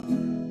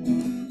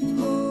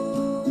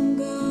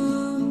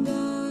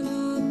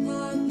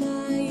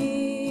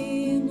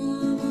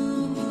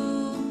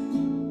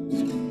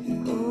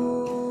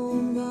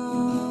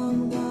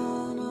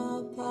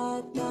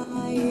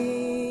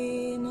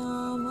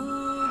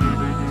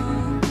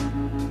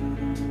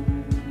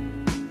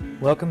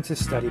Welcome to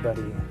Study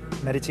Buddy,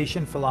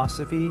 meditation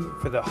philosophy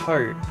for the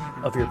heart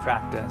of your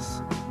practice.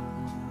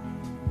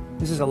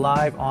 This is a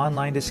live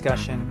online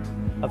discussion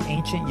of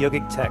ancient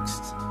yogic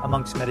texts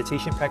amongst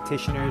meditation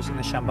practitioners in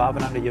the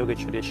Shambhavananda yoga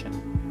tradition.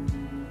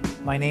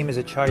 My name is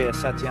Acharya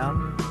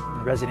Satyam,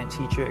 a resident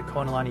teacher at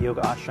Konalani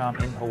Yoga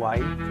Ashram in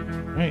Hawaii,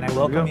 and I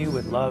welcome you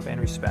with love and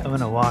respect. I'm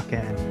going to walk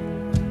in.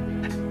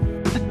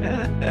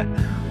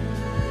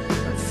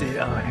 Let's see.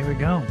 Oh, here we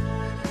go.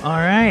 All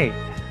right.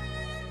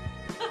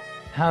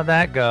 How'd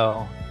that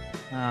go?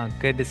 Oh,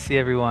 good to see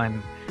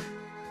everyone.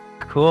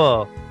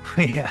 Cool.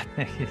 Yeah,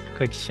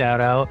 quick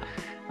shout out.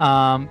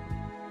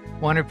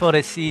 Wonderful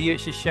to see you,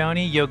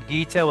 Shoshone.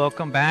 Yogita,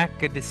 welcome back.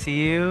 Good to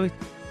see you.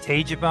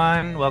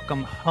 Tejaban,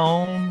 welcome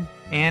home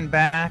and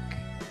back.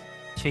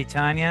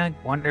 Chaitanya,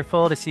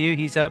 wonderful to see you.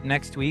 He's up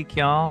next week,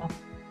 y'all.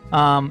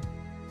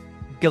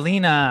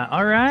 Galina,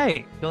 all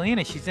right.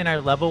 Galina, she's in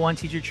our level 1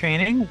 teacher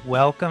training.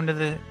 Welcome to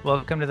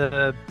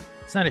the,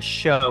 it's not a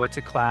show, it's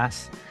a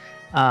class.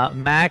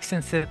 Max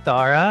and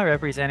Sithara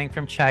representing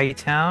from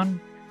Chi-Town.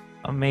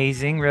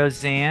 Amazing.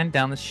 Roseanne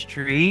down the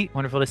street.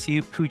 Wonderful to see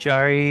you.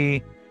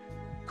 Pujari.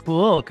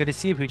 Cool. Good to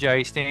see you,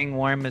 Pujari. Staying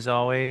warm as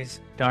always.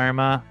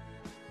 Dharma.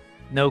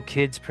 No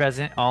kids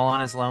present. All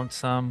on his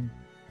lonesome.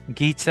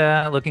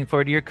 Gita. Looking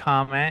forward to your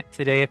comment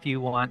today if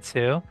you want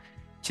to.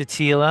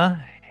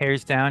 Chatila.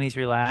 Hair's down. He's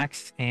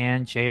relaxed.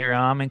 And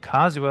Jairam and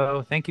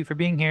Kazuo. Thank you for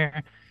being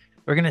here.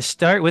 We're going to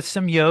start with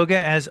some yoga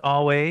as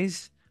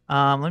always.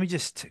 Let me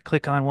just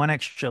click on one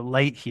extra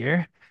light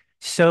here.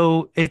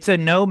 So it's a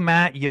no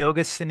mat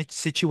yoga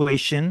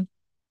situation.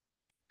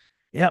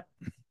 Yep.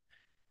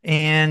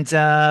 And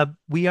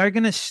we are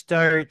going to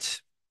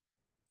start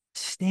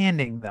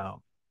standing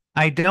though.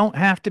 I don't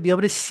have to be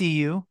able to see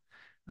you.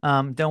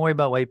 Don't worry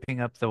about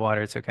wiping up the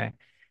water. It's okay.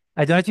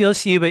 I don't have to be able to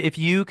see you, but if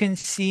you can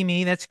see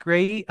me, that's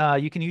great.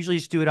 You can usually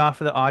just do it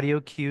off of the audio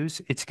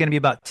cues. It's going to be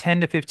about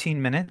 10 to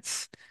 15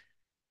 minutes.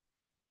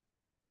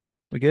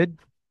 We good?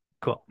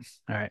 Cool.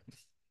 All right.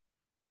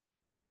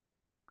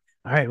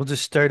 All right, we'll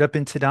just start up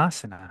in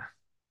Tadasana.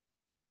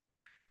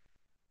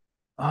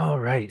 All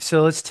right,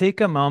 so let's take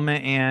a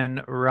moment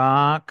and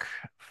rock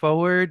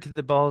forward to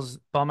the ball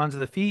mounds of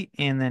the feet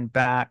and then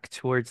back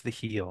towards the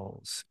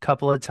heels a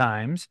couple of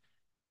times.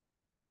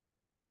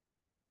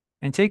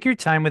 And take your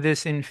time with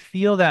this and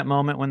feel that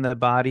moment when the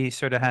body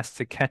sort of has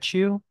to catch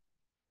you.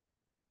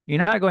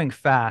 You're not going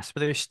fast,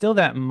 but there's still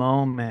that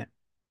moment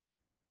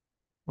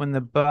when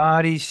the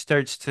body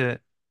starts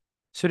to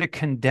sort of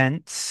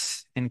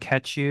condense and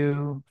catch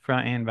you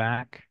front and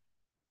back.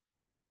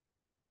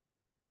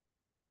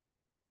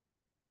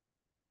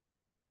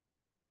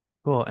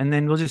 Cool. And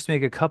then we'll just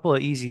make a couple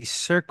of easy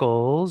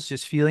circles,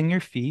 just feeling your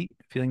feet,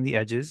 feeling the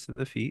edges of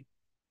the feet.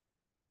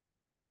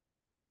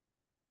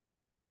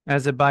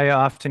 As Abaya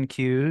often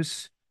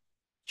cues,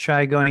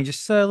 try going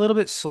just a little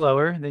bit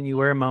slower than you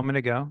were a moment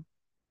ago.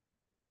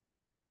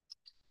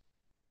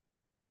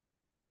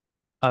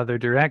 Other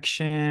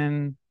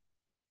direction.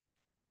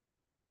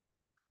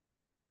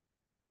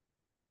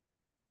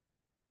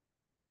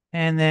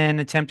 And then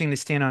attempting to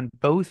stand on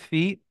both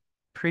feet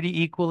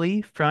pretty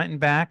equally, front and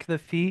back of the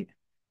feet.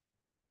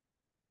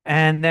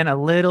 And then a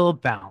little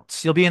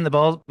bounce. You'll be in the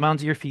ball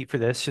mounds of your feet for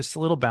this, just a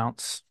little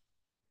bounce.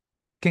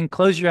 You can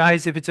close your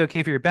eyes if it's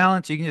okay for your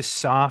balance. You can just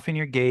soften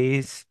your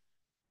gaze.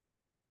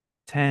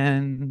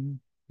 10,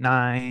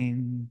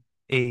 9,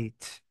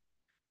 8,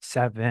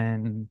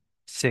 7,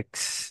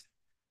 6,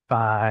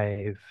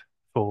 5,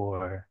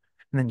 4.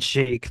 And then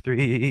shake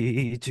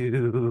 3,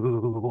 2,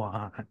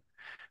 1.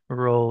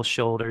 Roll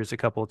shoulders a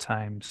couple of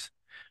times.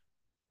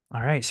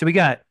 All right, so we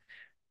got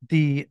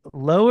the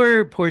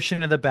lower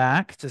portion of the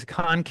back. It's a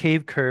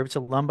concave curve. It's a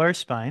lumbar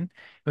spine.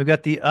 We've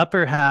got the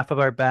upper half of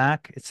our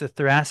back. It's a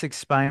thoracic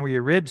spine where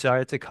your ribs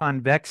are. It's a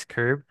convex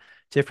curve,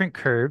 different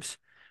curves.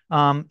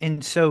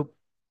 And so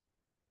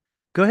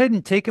go ahead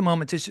and take a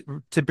moment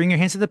to bring your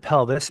hands to the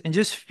pelvis and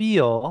just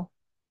feel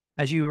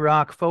as you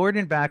rock forward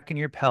and back in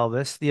your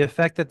pelvis, the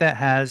effect that that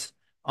has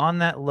on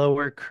that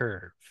lower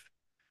curve.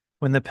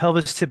 When the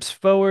pelvis tips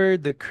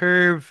forward, the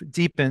curve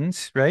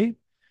deepens, right?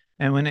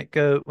 And when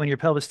your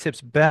pelvis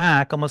tips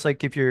back, almost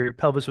like if your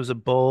pelvis was a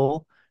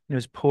bowl and it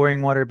was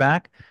pouring water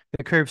back,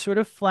 the curve sort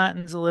of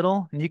flattens a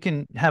little, and you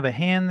can have a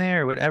hand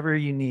there or whatever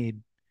you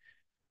need.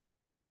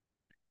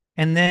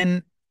 And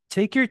then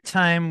take your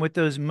time with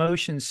those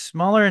motions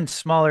smaller and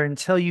smaller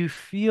until you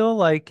feel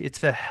like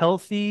it's a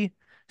healthy,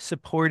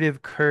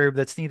 supportive curve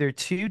that's neither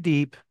too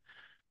deep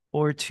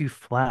or too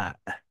flat.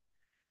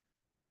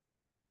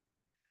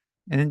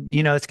 And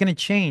it's going to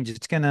change.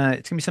 It's going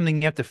to be something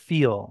you have to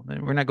feel.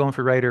 We're not going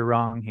for right or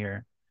wrong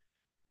here.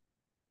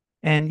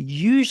 And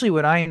usually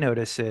what I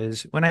notice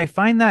is when I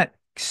find that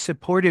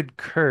supported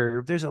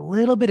curve, there's a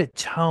little bit of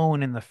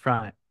tone in the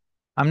front.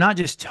 I'm not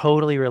just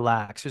totally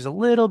relaxed. There's a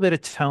little bit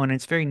of tone, and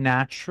it's very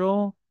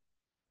natural,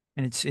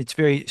 and it's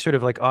very sort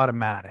of like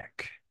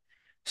automatic.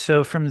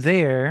 So from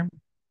there,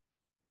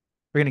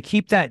 we're going to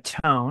keep that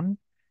tone,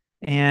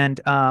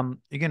 and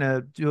you're going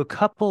to do a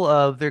couple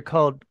of, they're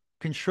called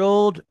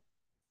controlled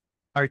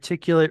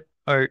articulate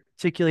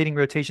articulating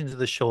rotations of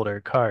the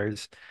shoulder,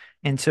 cars.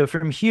 And so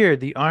from here,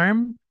 the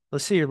arm,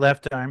 let's say your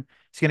left arm,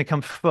 is going to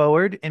come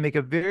forward and make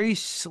a very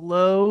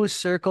slow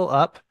circle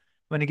up.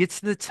 When it gets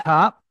to the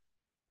top,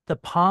 the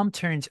palm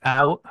turns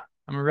out.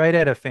 I'm right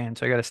at a fan,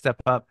 so I got to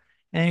step up.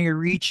 And you're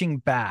reaching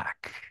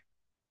back.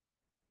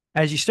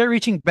 As you start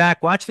reaching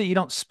back, watch that you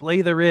don't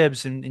splay the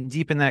ribs and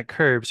deepen that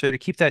curve. So to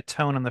keep that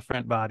tone on the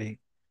front body.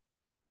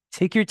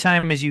 Take your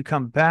time as you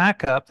come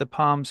back up, the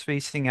palms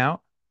facing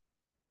out.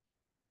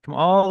 Come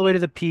all the way to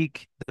the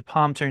peak. The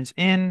palm turns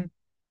in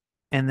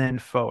and then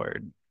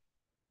forward.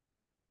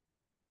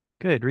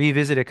 Good.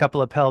 Revisit a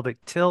couple of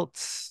pelvic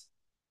tilts,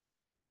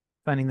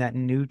 finding that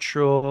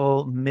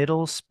neutral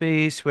middle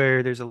space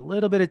where there's a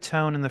little bit of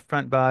tone in the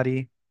front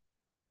body.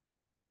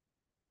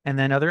 And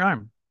then other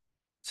arm.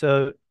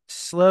 So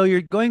slow,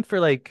 you're going for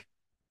like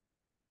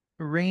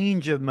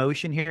range of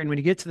motion here. And when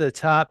you get to the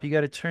top, you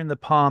got to turn the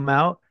palm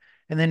out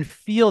and then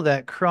feel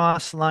that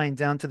cross line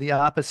down to the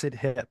opposite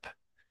hip.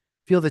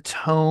 Feel the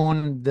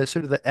tone, the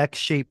sort of the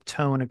X-shaped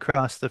tone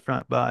across the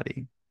front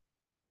body.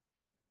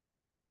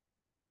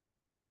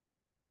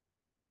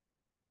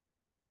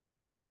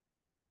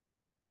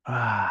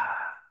 Ah,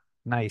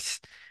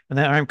 nice. When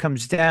that arm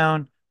comes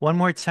down, one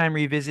more time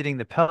revisiting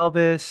the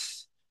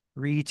pelvis,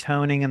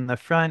 retoning in the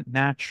front,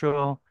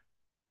 natural.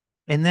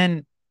 And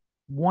then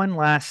one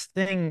last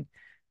thing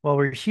while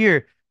we're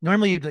here.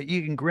 Normally you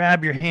can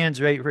grab your hands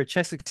right for a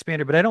chest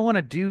expander, but I don't want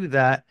to do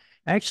that.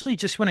 I actually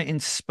just want to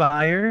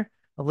inspire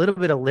a little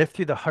bit of lift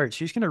through the heart. So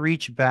you're just going to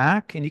reach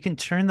back and you can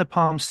turn the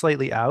palms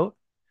slightly out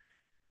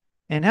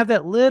and have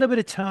that little bit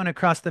of tone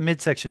across the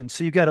midsection.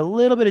 So you've got a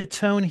little bit of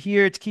tone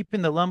here. It's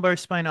keeping the lumbar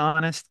spine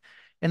honest.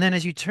 And then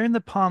as you turn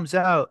the palms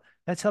out,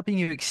 that's helping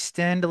you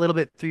extend a little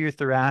bit through your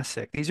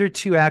thoracic. These are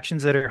two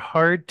actions that are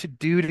hard to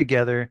do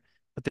together,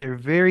 but they're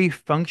very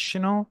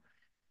functional.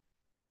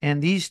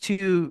 And these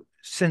two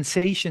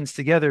sensations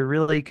together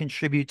really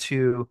contribute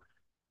to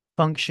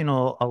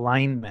functional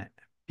alignment,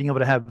 being able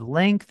to have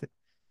length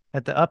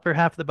at the upper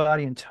half of the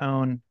body and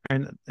tone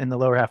in the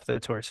lower half of the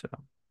torso.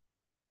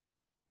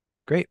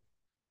 Great.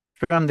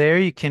 From there,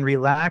 you can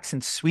relax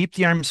and sweep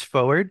the arms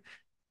forward,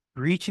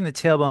 reaching the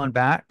tailbone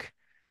back.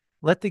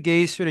 Let the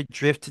gaze sort of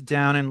drift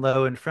down and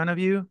low in front of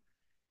you.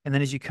 And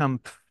then as you come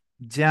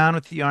down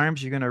with the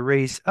arms, you're going to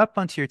raise up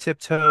onto your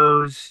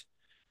tiptoes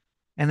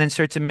and then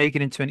start to make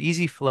it into an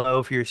easy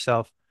flow for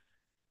yourself.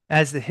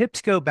 As the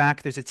hips go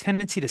back, there's a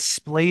tendency to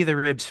splay the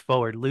ribs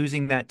forward,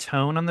 losing that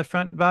tone on the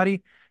front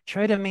body.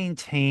 Try to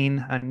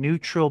maintain a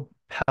neutral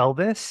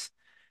pelvis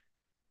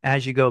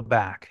as you go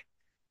back.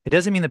 It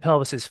doesn't mean the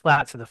pelvis is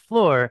flat to the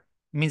floor.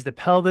 It means the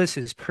pelvis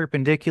is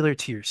perpendicular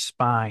to your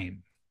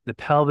spine. The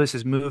pelvis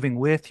is moving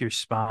with your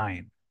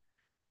spine,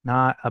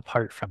 not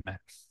apart from it.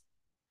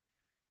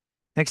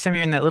 Next time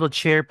you're in that little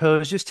chair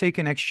pose, just take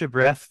an extra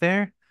breath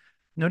there.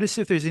 Notice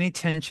if there's any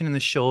tension in the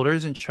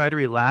shoulders and try to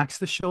relax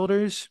the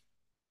shoulders.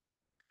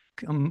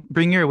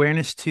 Bring your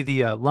awareness to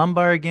the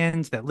lumbar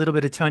again, to that little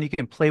bit of tone. You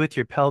can play with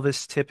your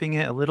pelvis, tipping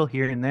it a little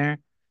here and there.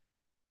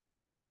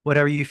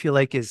 Whatever you feel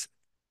like is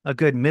a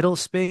good middle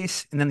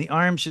space. And then the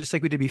arms, just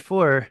like we did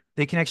before,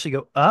 they can actually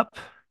go up,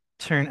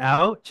 turn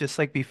out, just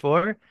like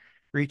before,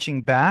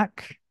 reaching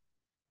back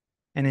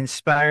and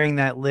inspiring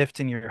that lift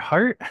in your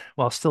heart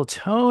while still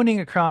toning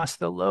across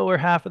the lower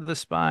half of the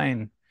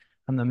spine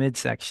on the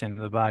midsection of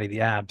the body,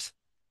 the abs.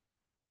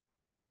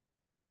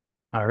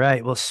 All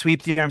right, we'll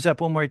sweep the arms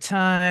up one more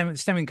time.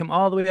 This time we can come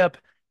all the way up,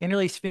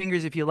 interlace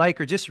fingers if you like,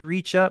 or just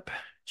reach up,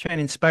 try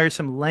and inspire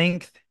some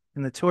length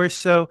in the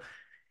torso.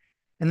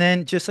 And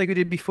then just like we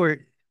did before,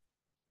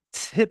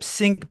 hips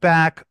sink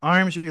back,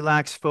 arms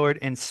relax forward,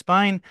 and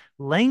spine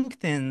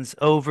lengthens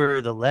over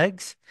the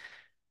legs.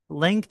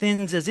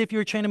 Lengthens as if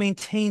you're trying to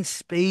maintain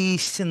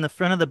space in the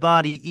front of the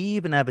body,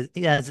 even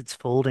as it's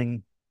folding.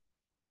 You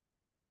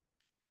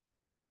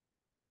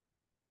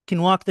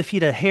can walk the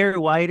feet a hair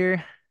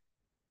wider.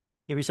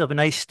 Give yourself a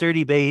nice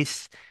sturdy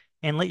base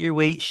and let your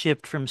weight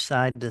shift from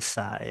side to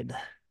side. A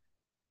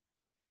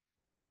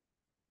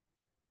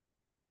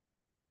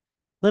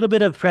little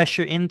bit of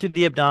pressure in through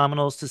the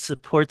abdominals to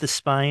support the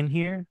spine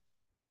here.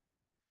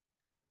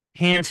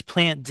 Hands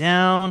plant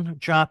down,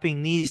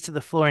 dropping knees to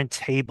the floor and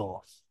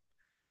table.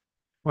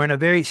 We're in a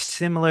very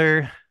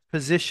similar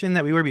position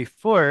that we were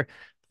before,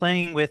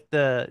 playing with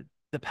the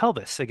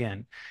pelvis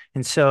again.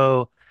 And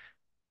so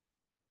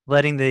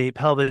letting the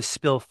pelvis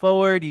spill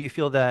forward, you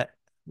feel that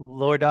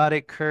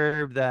lordotic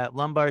curve, that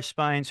lumbar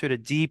spine sort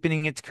of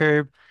deepening its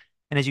curve.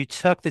 And as you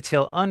tuck the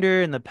tail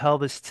under and the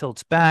pelvis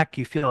tilts back,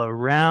 you feel a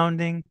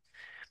rounding.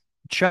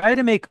 Try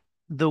to make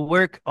the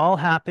work all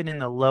happen in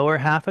the lower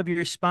half of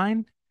your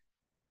spine.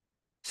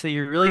 So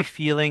you're really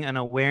feeling an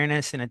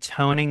awareness and a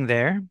toning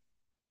there.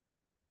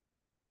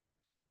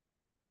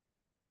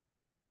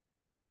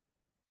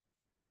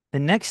 The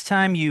next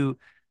time you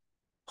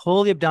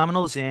pull the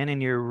abdominals in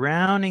and you're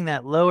rounding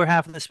that lower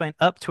half of the spine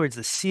up towards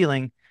the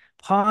ceiling,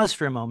 pause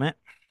for a moment.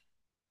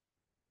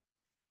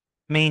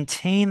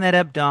 Maintain that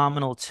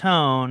abdominal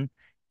tone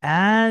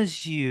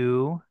as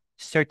you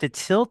start to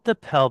tilt the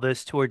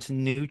pelvis towards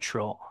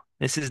neutral.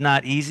 This is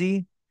not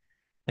easy.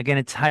 Again,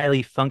 it's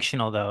highly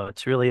functional though.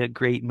 It's really a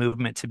great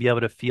movement to be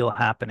able to feel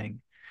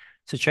happening.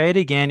 So try it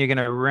again. You're going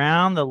to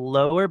round the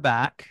lower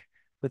back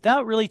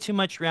without really too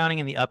much rounding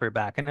in the upper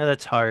back. I know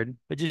that's hard,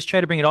 but just try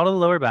to bring it all to the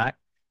lower back.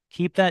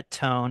 Keep that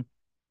tone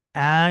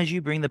as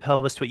you bring the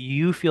pelvis to what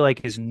you feel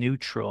like is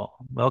neutral.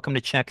 Welcome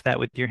to check that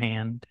with your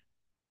hand.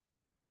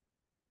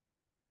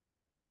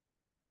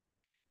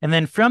 And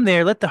then from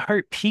there, let the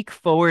heart peek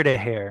forward a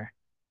hair.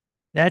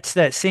 That's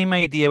that same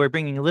idea. We're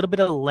bringing a little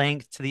bit of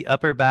length to the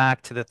upper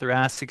back, to the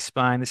thoracic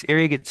spine. This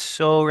area gets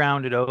so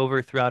rounded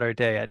over throughout our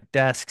day at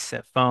desks,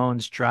 at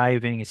phones,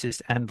 driving. It's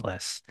just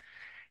endless.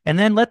 And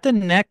then let the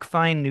neck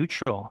find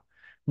neutral.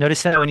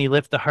 Notice how when you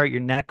lift the heart, your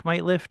neck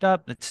might lift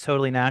up. It's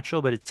totally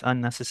natural, but it's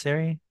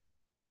unnecessary.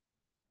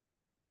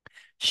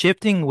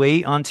 Shifting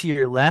weight onto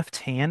your left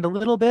hand a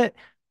little bit.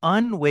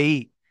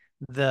 Unweight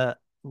the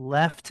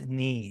left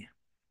knee.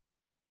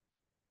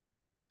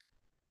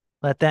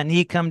 Let that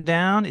knee come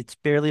down. It's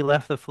barely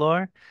left the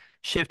floor.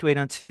 Shift weight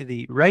onto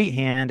the right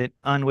hand and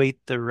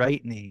unweight the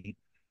right knee.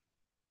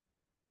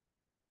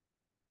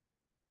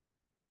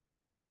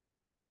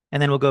 And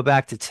then we'll go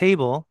back to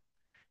table.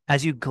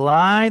 As you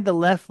glide the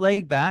left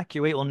leg back,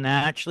 your weight will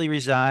naturally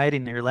reside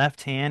in your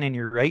left hand and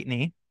your right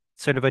knee,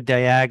 sort of a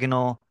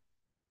diagonal,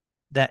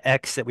 that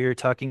X that we were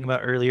talking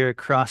about earlier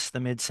across the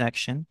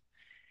midsection.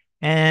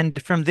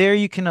 And from there,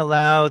 you can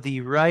allow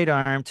the right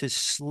arm to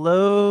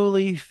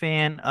slowly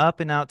fan up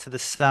and out to the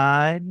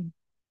side,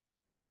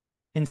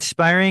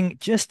 inspiring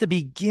just the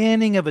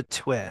beginning of a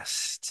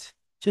twist,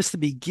 just the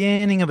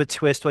beginning of a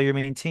twist while you're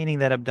maintaining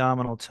that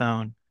abdominal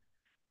tone.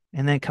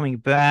 And then coming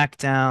back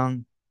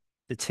down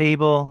the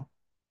table,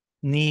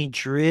 knee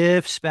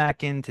drifts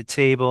back into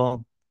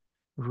table,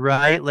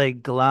 right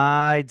leg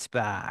glides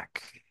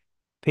back.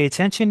 Pay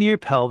attention to your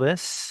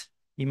pelvis.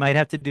 You might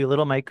have to do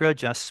little micro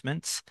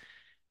adjustments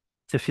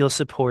to feel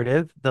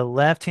supportive. The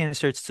left hand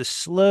starts to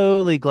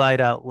slowly glide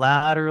out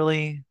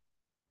laterally.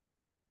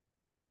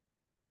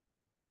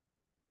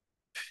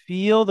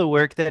 Feel the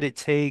work that it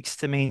takes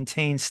to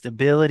maintain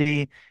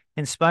stability.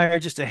 Inspire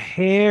just a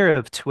hair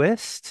of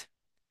twist.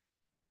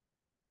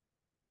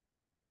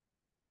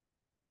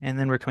 And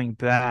then we're coming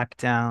back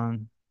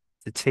down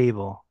the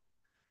table.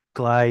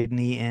 Glide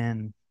knee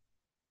in.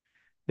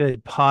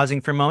 Good.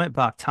 Pausing for a moment.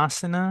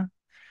 Bhaktasana.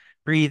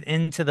 Breathe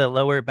into the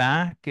lower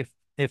back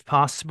if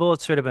possible.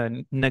 It's sort of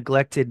a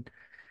neglected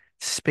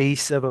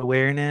space of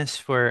awareness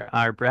for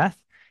our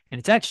breath. And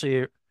it's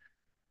actually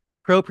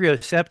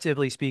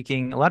proprioceptively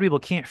speaking, a lot of people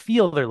can't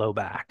feel their low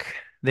back.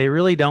 They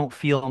really don't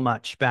feel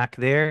much back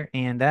there,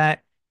 and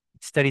that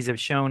studies have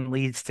shown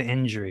leads to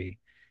injury.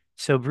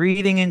 So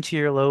breathing into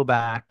your low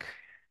back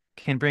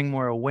can bring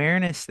more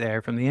awareness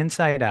there from the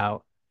inside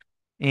out,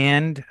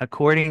 and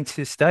according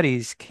to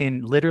studies,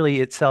 can literally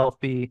itself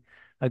be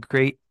a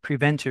great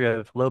preventer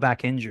of low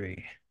back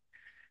injury.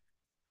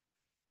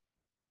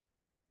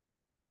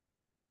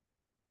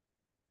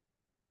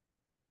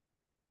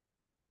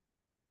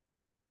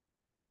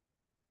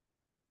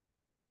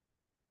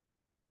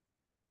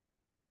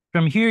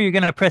 From here, you're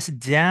going to press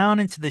down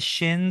into the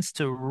shins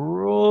to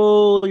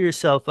roll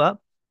yourself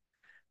up.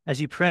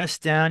 As you press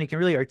down, you can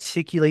really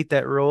articulate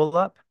that roll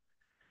up.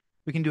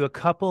 We can do a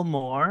couple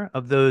more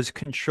of those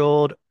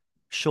controlled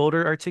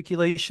shoulder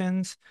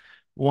articulations.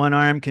 One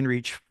arm can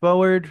reach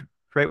forward,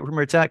 right from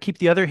where it's at. Keep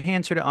the other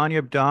hand sort of on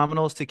your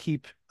abdominals to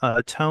keep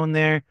a tone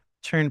there.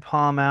 Turn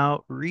palm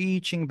out,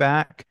 reaching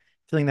back,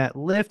 feeling that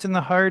lift in the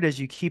heart as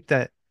you keep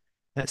that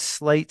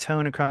slight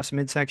tone across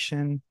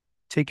midsection.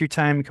 Take your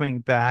time coming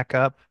back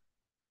up.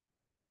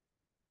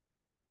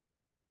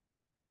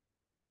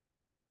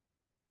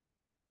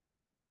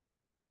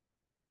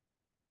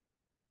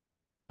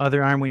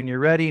 Other arm when you're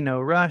ready,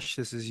 no rush.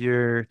 This is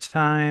your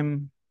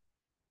time.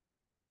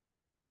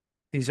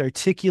 These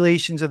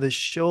articulations of the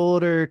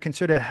shoulder can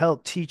sort of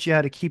help teach you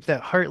how to keep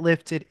that heart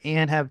lifted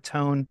and have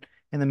tone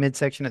in the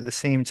midsection at the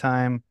same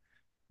time.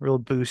 Real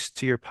boost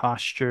to your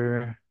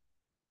posture.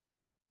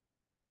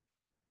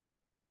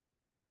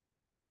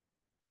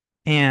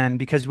 And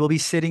because we'll be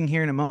sitting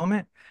here in a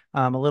moment,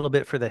 a little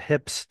bit for the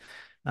hips,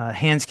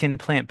 hands can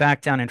plant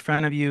back down in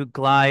front of you.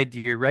 Glide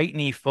your right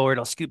knee forward.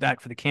 I'll scoot back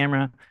for the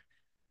camera.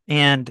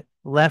 And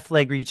left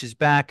leg reaches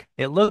back.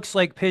 It looks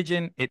like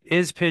pigeon. It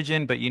is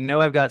pigeon, but you know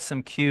I've got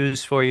some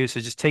cues for you, so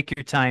just take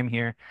your time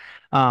here.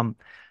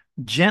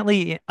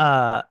 Gently,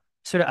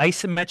 sort of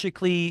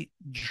isometrically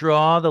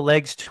draw the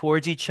legs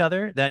towards each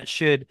other. That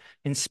should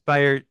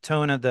inspire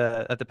tone of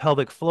the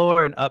pelvic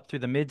floor and up through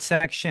the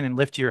midsection and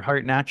lift your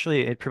heart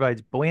naturally. It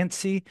provides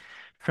buoyancy.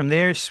 From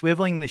there,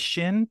 swiveling the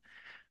shin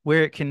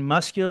where it can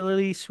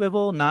muscularly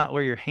swivel, not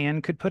where your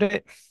hand could put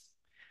it.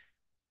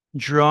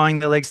 Drawing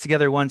the legs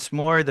together once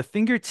more. The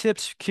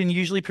fingertips can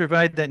usually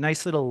provide that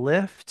nice little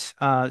lift.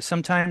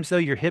 Sometimes, though,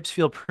 your hips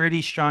feel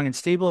pretty strong and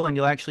stable, and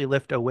you'll actually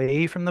lift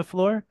away from the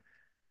floor.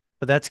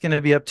 But that's going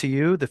to be up to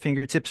you. The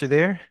fingertips are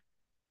there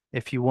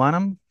if you want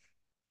them.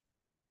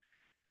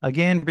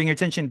 Again, bring your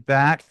attention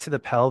back to the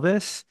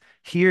pelvis.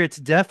 Here, it's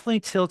definitely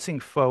tilting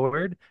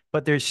forward,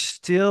 but there's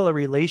still a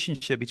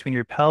relationship between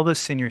your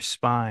pelvis and your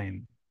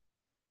spine.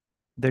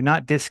 They're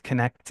not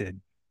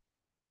disconnected.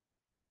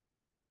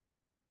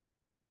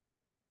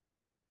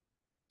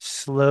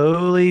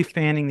 Slowly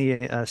fanning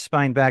the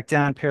spine back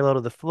down parallel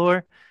to the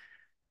floor.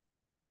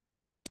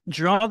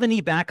 Draw the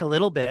knee back a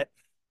little bit.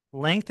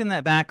 Lengthen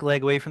that back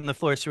leg away from the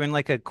floor. So we're in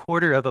like a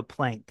quarter of a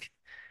plank.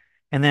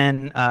 And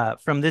then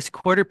from this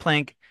quarter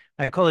plank,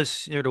 I call this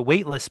sort of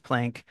weightless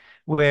plank,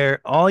 where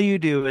all you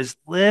do is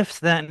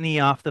lift that knee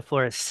off the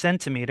floor a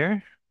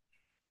centimeter.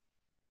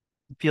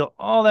 Feel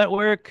all that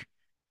work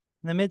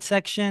in the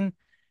midsection.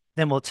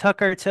 Then we'll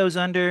tuck our toes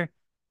under,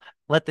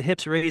 let the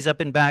hips raise up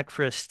and back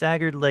for a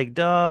staggered leg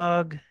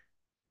dog.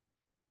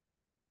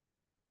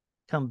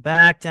 Come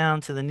back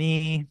down to the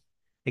knee.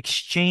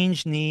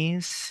 Exchange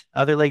knees.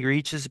 Other leg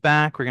reaches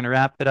back. We're going to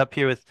wrap it up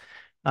here with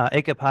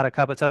Ekapada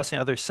Kapotasana,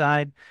 other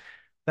side.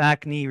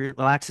 Back knee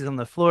relaxes on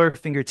the floor.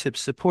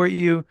 Fingertips support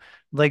you.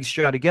 Legs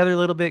draw together a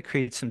little bit.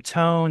 Create some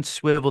tone.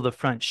 Swivel the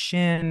front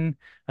shin.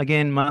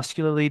 Again,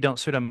 muscularly, don't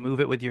sort of move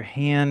it with your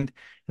hand.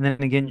 And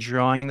then again,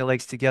 drawing the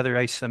legs together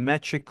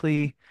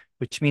isometrically,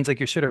 which means like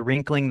you're sort of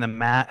wrinkling the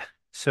mat,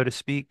 so to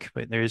speak,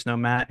 but there is no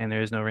mat and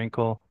there is no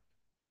wrinkle.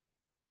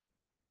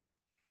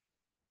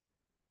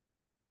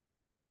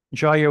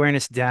 Draw your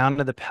awareness down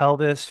to the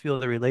pelvis. Feel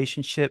the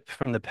relationship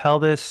from the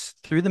pelvis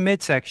through the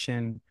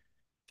midsection,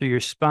 through your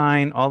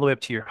spine, all the way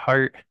up to your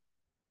heart.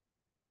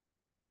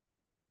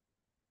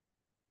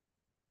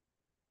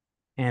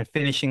 And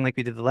finishing like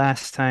we did the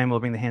last time, we'll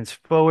bring the hands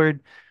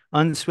forward,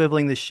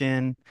 unswiveling the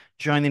shin,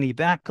 drawing the knee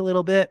back a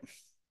little bit,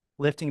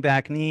 lifting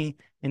back knee,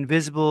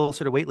 invisible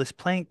sort of weightless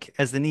plank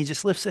as the knee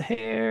just lifts a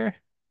hair.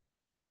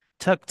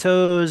 Tuck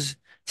toes,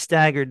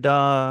 staggered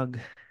dog.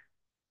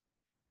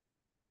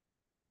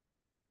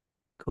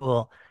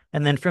 Cool.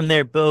 And then from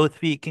there, both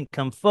feet can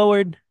come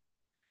forward.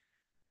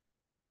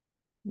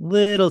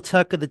 Little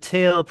tuck of the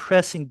tail,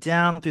 pressing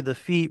down through the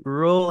feet,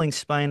 rolling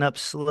spine up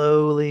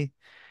slowly.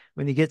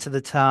 When you get to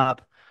the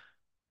top,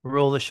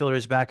 roll the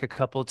shoulders back a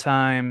couple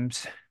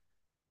times.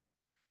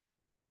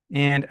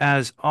 And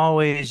as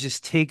always,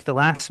 just take the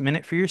last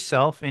minute for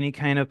yourself, any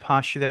kind of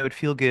posture that would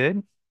feel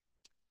good.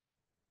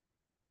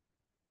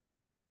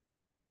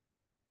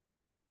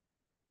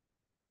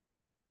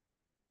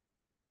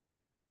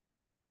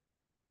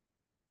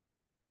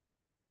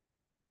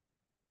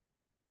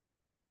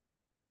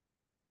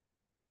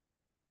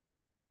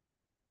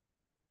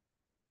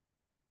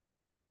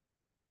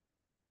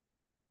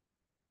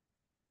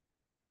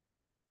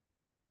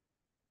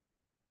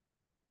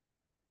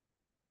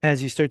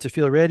 As you start to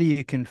feel ready,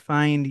 you can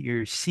find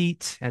your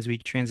seat as we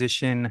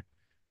transition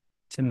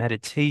to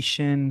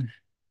meditation.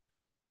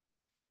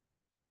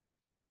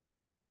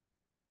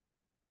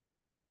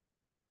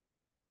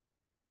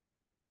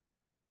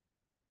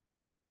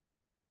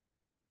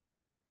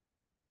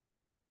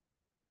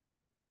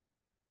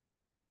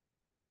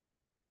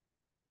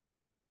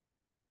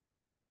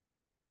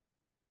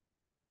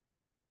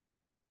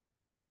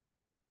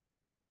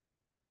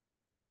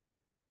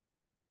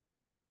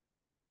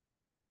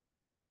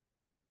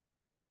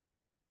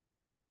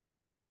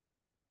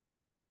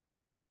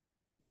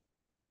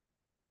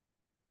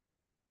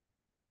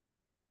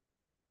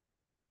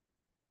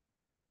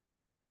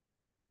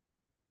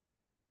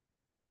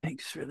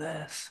 Thanks for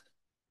this.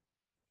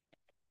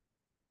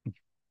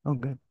 Oh,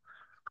 good.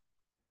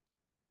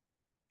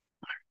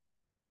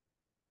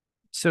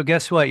 So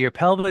guess what? Your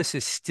pelvis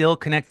is still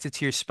connected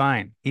to your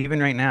spine, even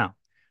right now.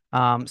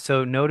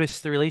 So notice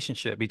the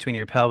relationship between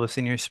your pelvis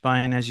and your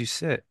spine as you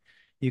sit.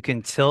 You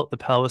can tilt the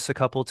pelvis a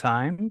couple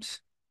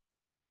times.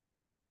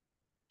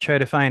 Try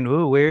to find,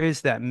 ooh, where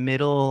is that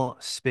middle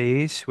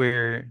space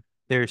where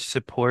there's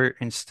support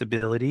and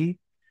stability?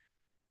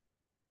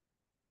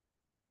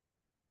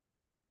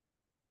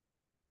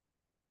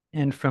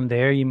 And from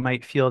there, you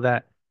might feel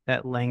that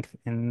length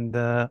in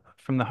the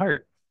from the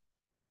heart.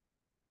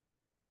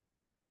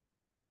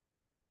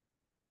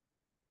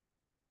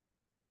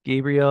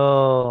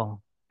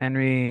 Gabriel,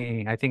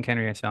 Henry, I think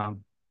Henry, I saw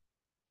him.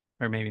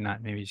 Or maybe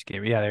not, maybe just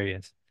Gabriel. Yeah, there he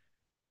is.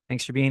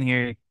 Thanks for being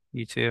here,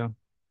 you too.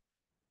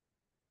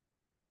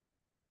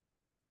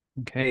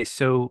 Okay,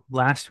 so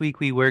last week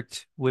we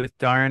worked with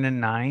Dharana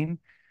 9.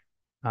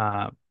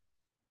 Uh,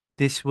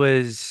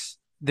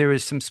 there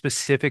was some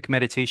specific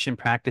meditation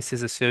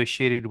practices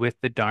associated with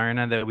the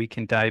Dharana that we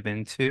can dive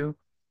into.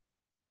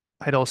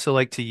 I'd also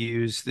like to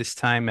use this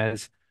time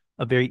as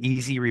a very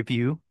easy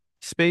review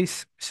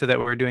space so that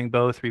we're doing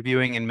both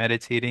reviewing and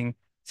meditating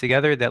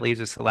together. That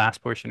leaves us the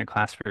last portion of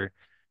class for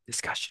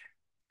discussion.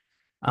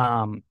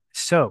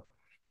 So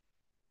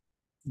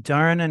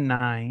Dharana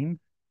 9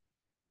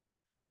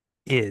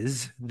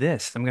 is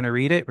this. I'm going to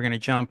read it. We're going to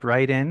jump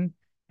right in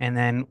and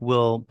then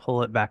we'll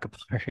pull it back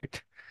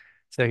apart.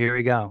 So here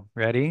we go.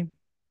 Ready?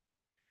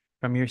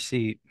 From your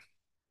seat.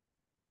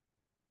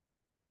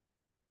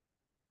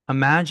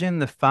 Imagine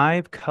the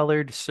 5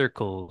 colored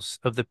circles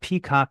of the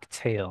peacock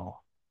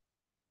tail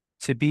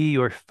to be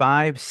your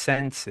 5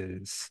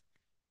 senses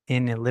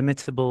in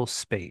illimitable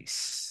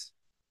space.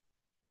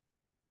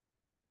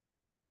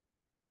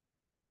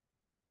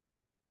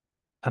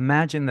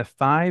 Imagine the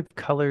five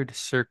colored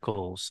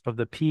circles of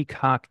the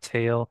peacock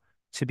tail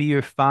to be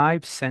your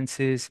five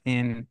senses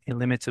in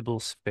illimitable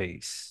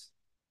space.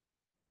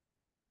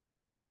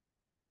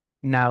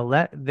 Now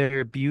let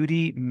their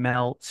beauty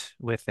melt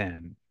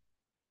within.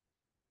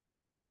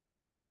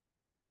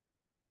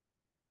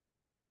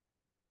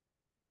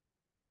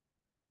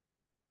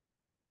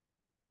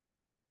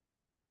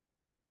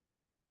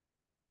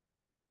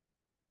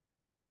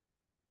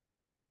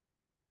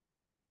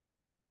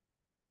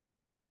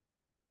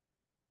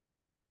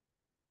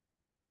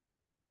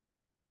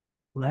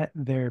 Let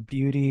their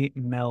beauty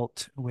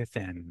melt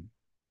within.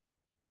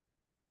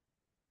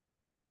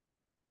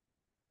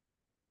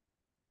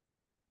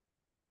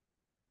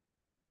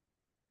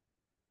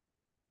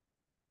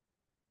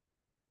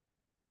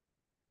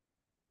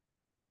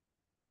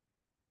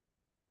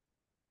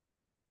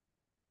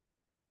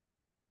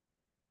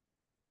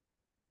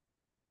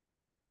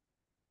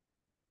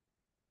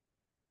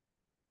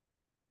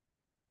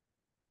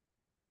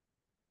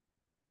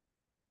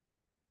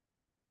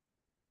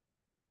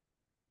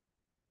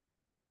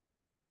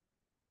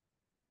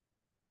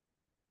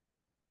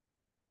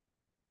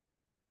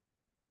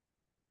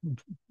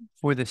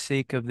 For the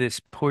sake of this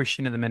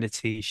portion of the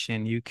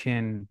meditation, you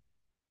can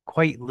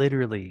quite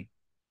literally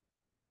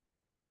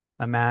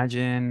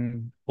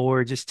imagine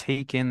or just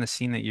take in the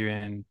scene that you're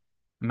in,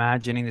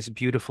 imagining this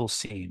beautiful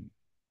scene,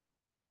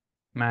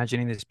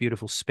 imagining this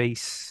beautiful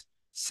space,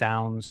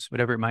 sounds,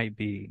 whatever it might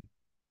be,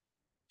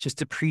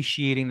 just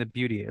appreciating the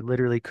beauty. It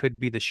literally could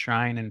be the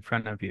shrine in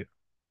front of you.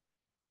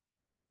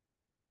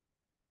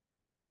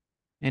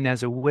 And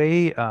as a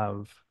way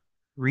of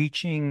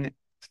reaching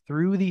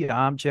through the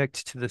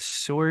object to the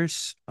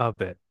source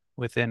of it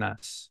within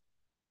us,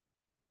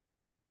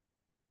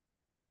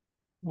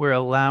 we're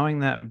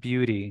allowing that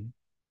beauty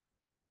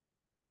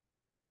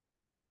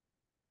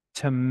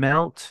to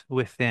melt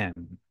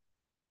within,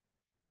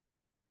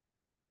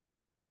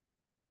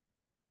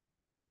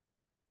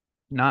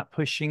 not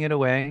pushing it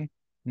away,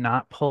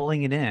 not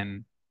pulling it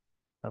in,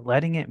 but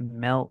letting it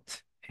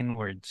melt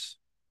inwards.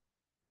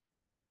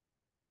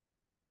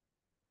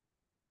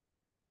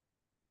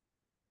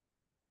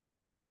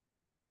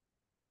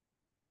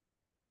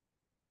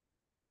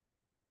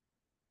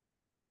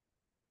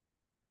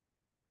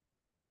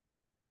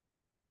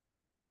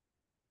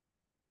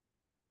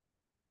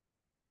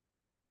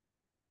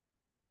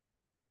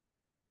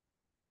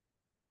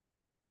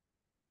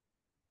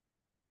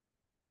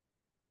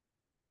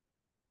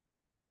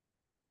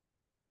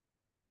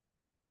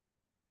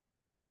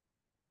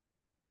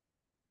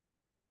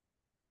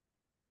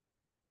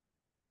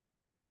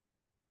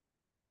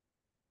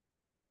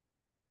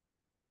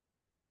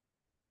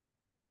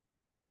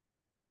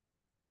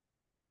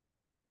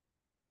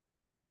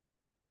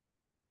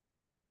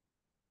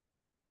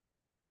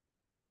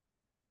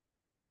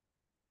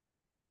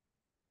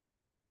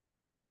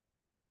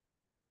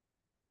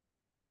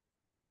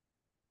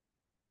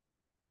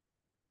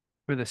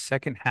 For the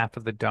second half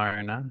of the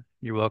Dharana,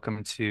 you're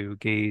welcome to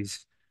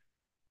gaze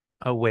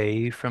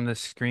away from the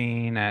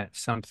screen at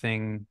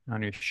something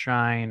on your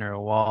shrine or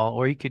a wall,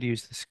 or you could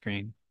use the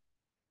screen.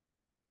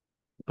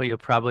 But you'll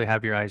probably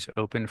have your eyes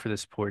open for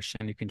this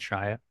portion. You can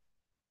try it.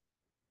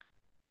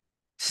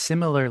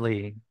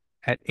 Similarly,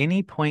 at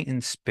any point in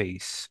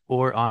space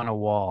or on a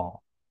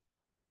wall,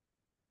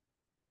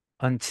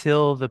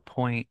 until the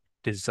point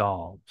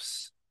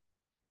dissolves.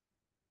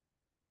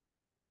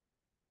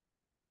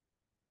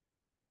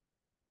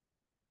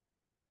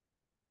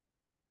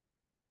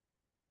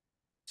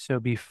 So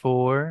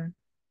before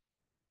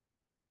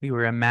we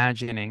were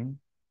imagining,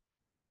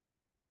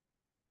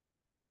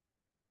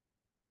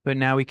 but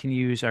now we can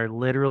use our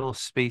literal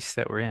space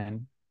that we're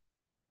in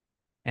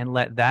and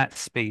let that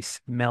space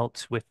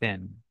melt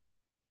within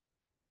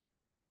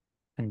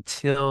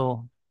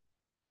until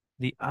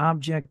the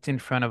object in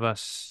front of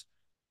us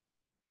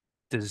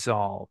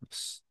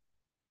dissolves.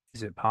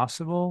 Is it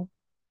possible?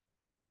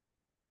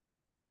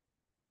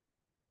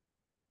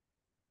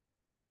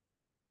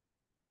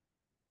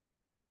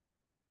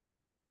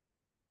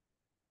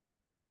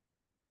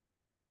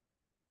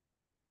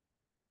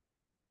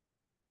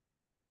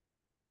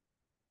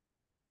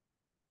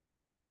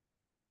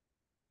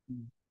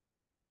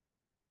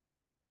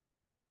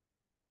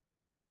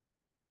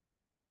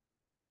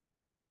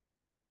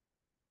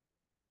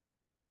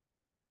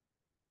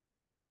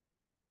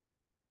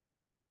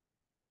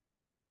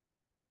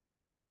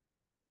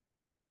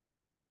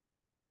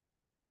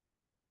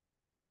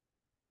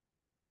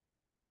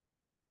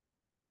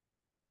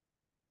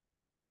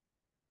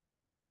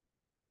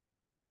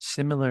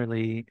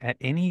 Similarly, at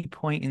any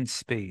point in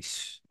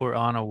space or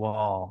on a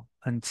wall,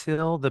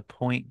 until the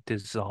point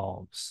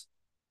dissolves,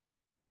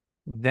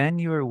 then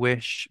your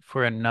wish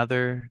for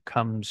another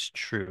comes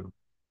true.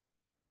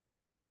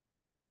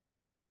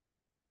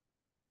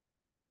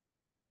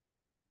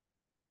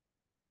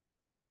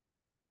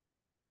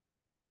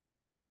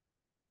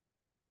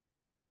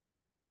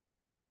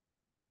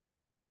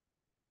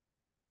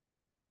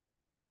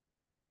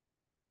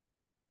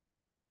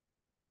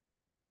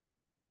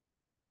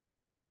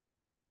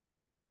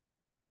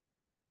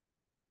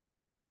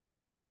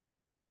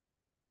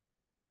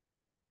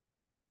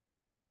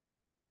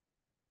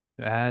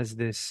 As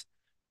this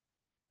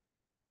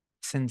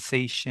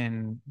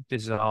sensation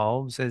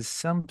dissolves, as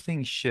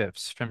something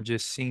shifts from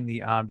just seeing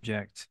the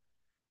object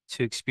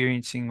to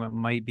experiencing what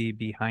might be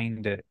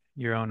behind it,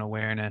 your own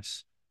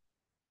awareness,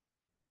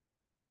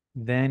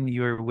 then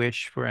your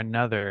wish for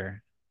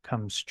another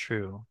comes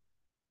true.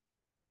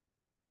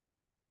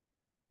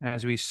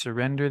 As we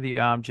surrender the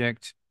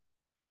object,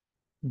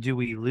 do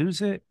we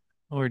lose it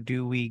or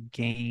do we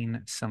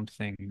gain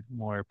something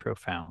more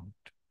profound?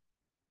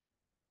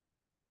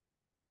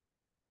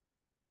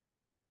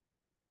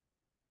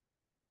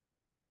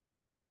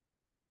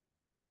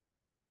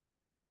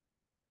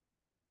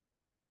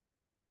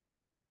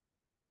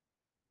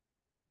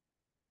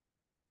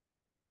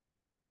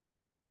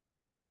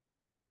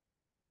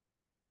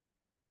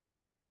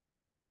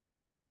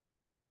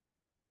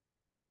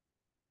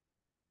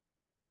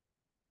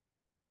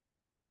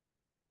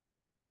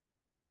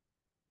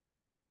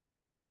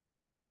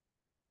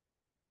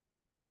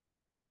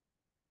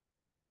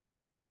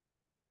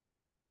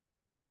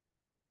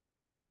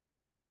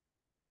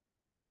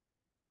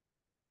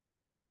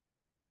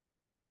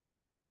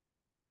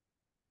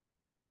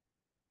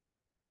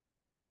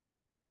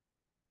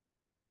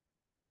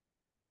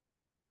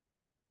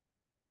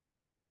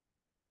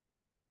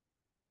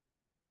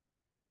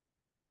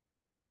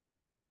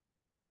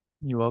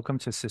 You're welcome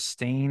to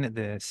sustain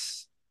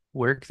this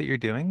work that you're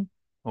doing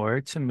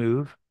or to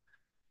move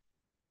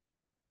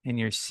in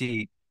your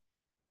seat.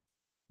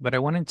 But I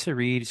wanted to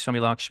read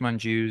Swami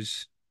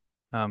Lakshmanjoo's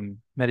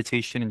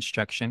meditation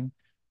instruction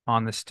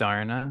on the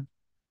Dharana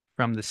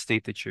from the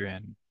state that you're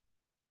in.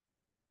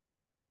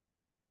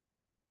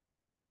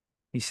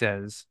 He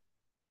says,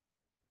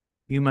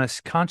 you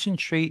must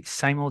concentrate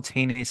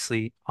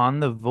simultaneously on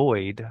the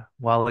void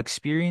while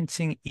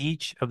experiencing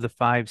each of the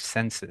five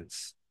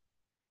senses.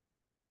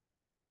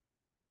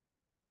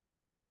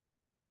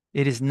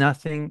 It is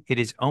nothing, it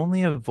is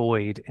only a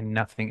void and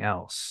nothing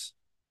else,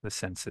 the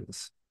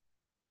senses.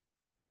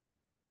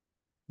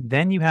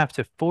 Then you have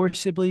to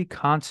forcibly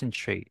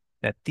concentrate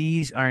that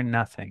these are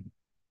nothing,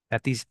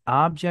 that these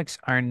objects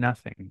are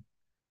nothing.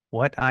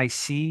 What I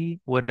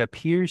see, what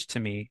appears to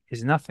me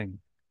is nothing.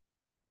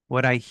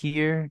 What I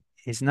hear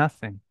is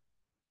nothing.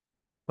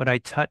 What I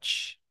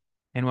touch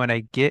and what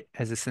I get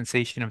as a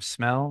sensation of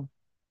smell,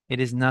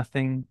 it is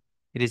nothing.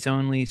 It is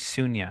only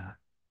sunya.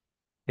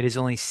 It is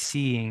only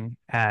seeing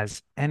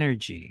as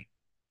energy.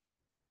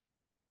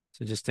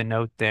 So just a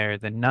note there,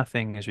 the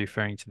nothing is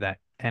referring to that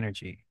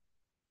energy.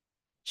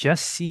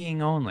 Just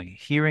seeing only,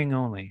 hearing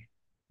only,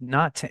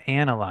 not to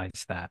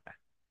analyze that.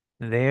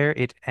 There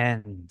it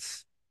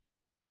ends.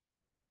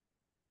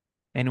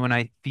 And when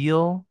I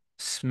feel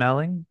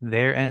smelling,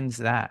 there ends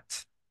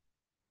that.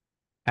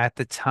 At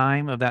the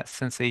time of that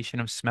sensation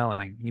of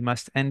smelling, you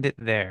must end it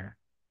there.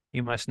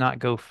 You must not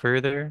go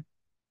further.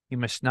 You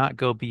must not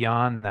go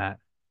beyond that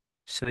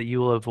so that you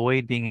will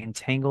avoid being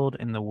entangled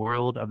in the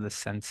world of the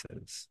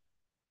senses.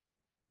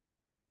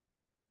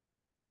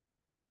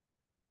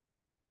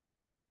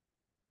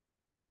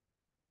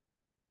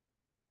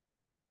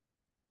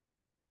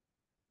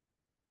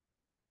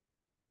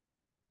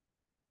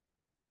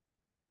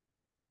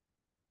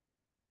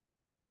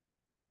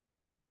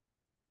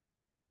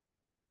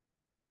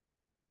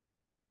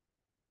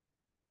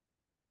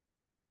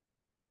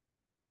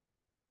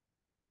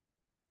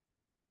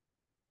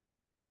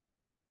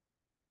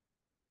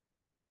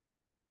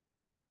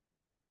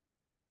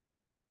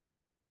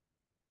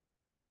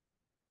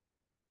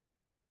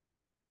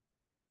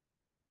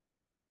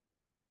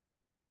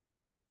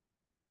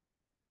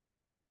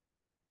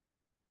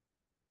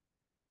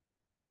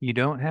 You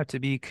don't have to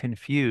be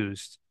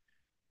confused.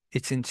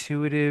 It's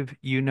intuitive.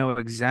 You know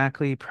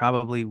exactly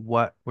probably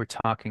what we're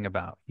talking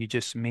about. You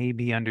just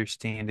maybe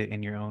understand it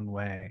in your own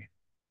way.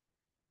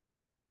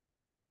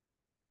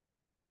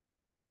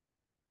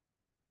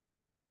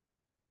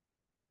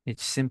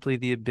 It's simply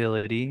the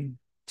ability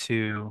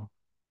to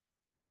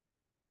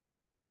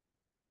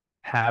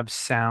have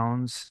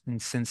sounds and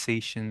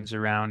sensations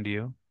around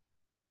you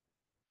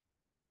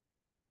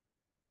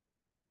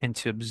and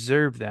to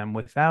observe them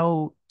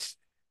without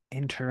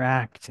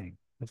interacting,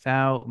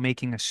 without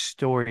making a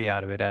story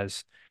out of it,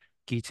 as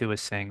Gita was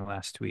saying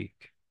last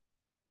week.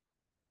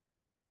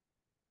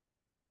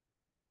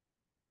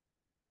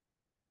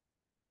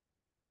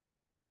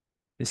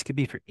 This could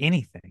be for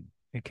anything.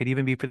 It could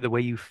even be for the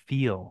way you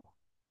feel.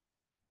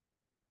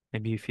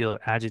 Maybe you feel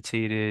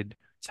agitated,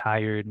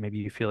 tired, maybe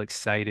you feel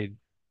excited.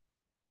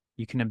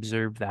 You can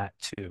observe that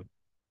too.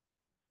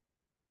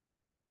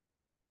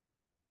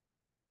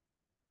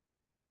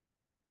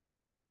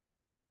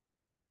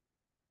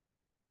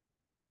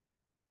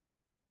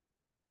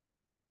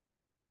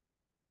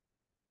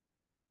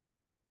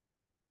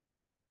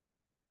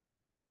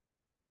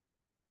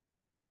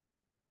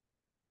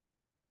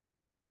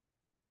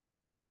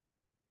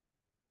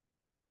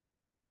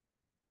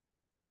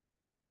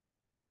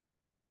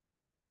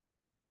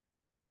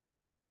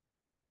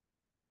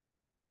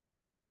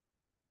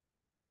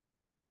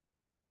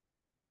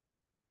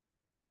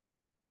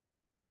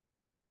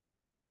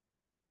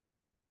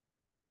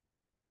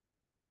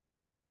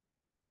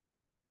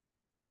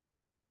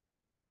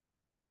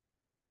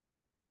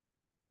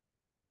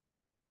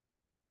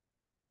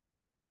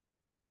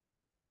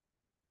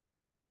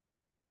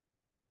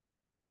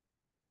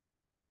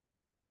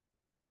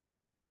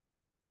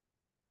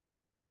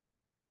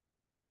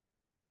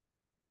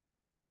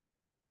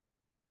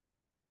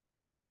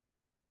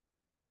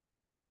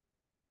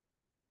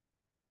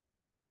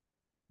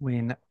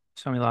 when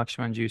Swami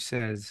Lakshmanjoo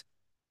says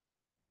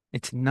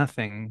it's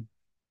nothing,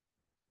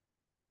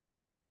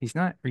 he's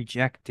not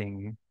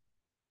rejecting.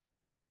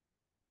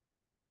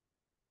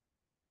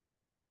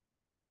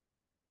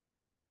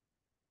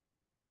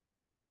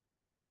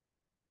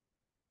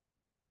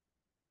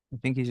 I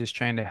think he's just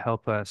trying to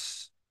help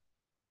us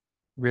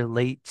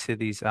relate to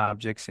these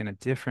objects in a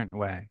different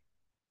way.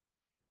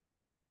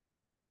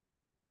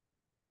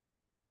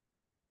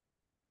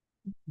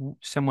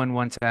 Someone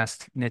once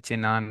asked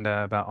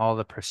Nityananda about all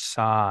the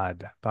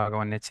prasad,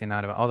 Bhagavan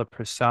Nityananda, about all the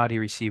prasad he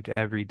received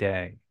every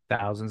day.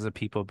 Thousands of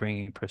people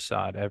bringing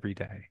prasad every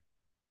day.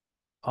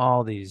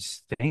 All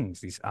these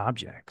things, these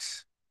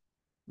objects,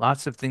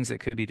 lots of things that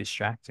could be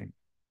distracting.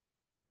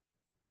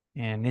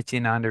 And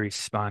Nityananda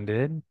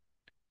responded,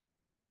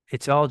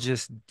 it's all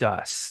just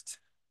dust.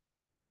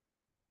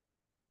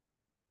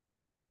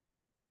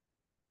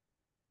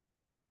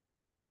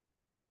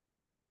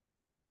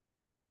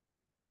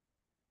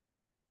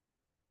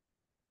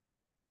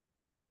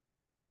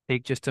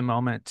 Take just a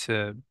moment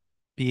to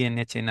be in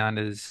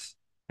Nityananda's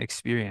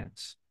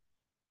experience.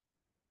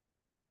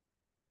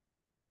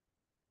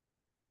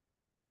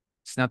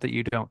 It's not that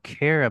you don't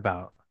care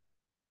about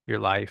your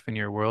life and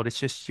your world. It's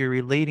just you're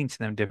relating to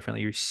them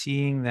differently. You're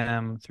seeing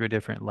them through a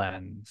different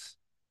lens.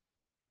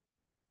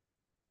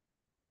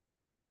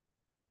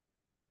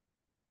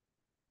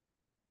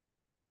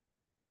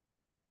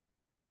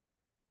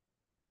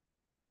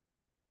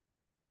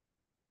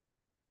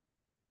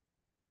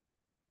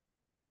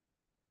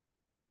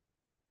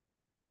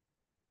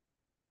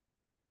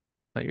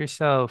 Let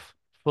yourself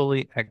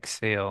fully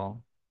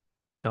exhale.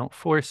 Don't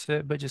force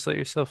it, but just let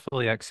yourself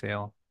fully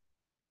exhale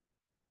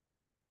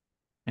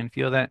and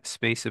feel that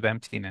space of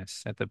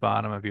emptiness at the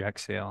bottom of your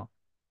exhale.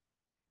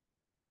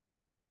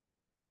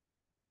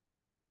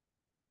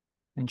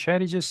 And try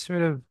to just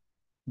sort of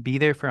be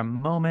there for a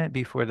moment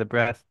before the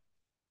breath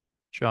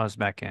draws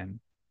back in.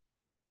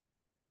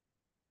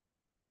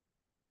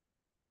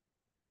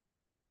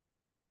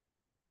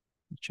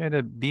 Try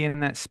to be in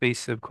that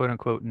space of quote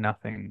unquote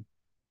nothing.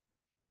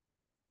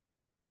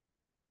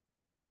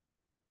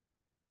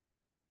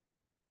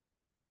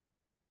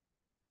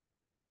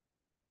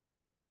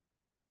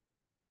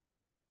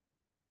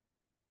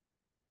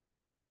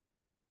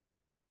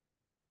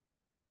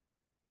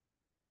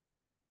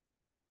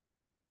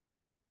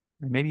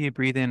 And maybe you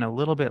breathe in a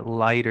little bit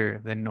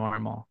lighter than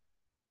normal.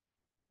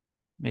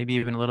 Maybe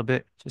even a little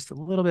bit, just a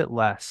little bit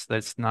less.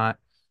 That's not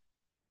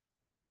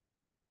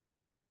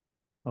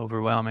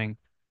overwhelming.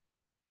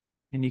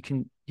 And you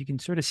can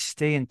sort of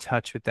stay in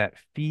touch with that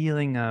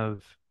feeling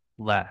of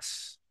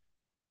less.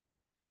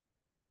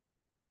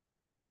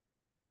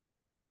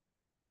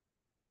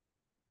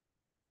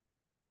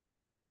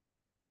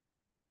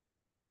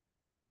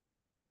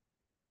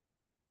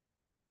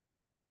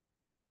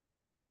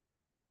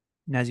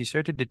 And as you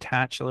start to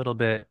detach a little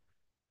bit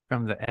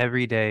from the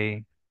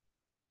everyday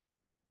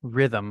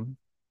rhythm,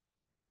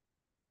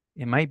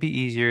 it might be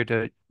easier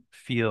to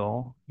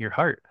feel your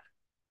heart.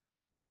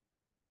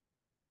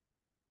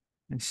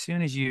 As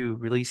soon as you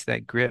release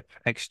that grip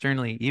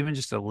externally, even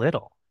just a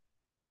little,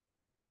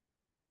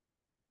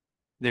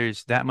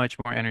 there's that much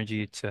more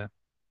energy to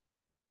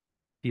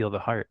feel the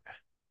heart.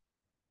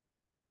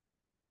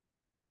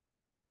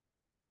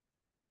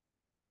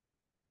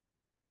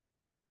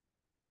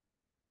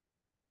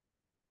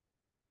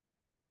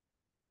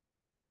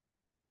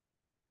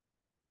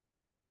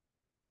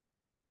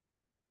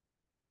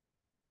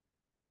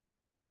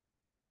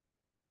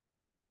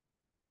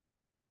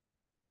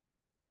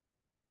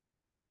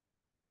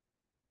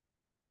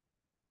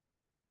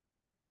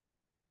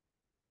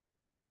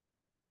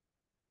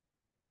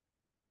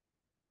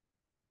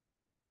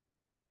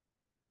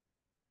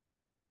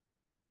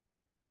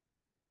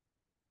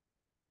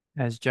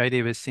 As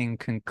Deva Singh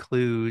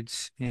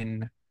concludes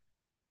in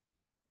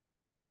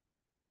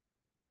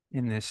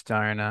this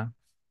dharana,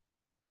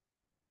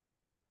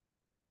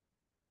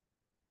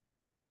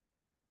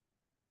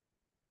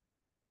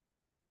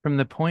 from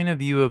the point of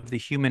view of the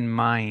human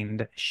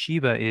mind,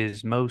 Shiva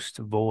is most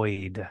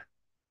void.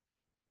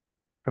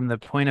 From the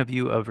point of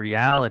view of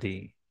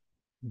reality,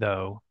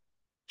 though,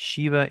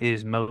 Shiva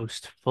is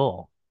most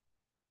full,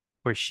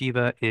 for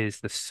Shiva is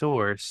the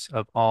source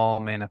of all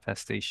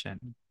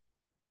manifestation.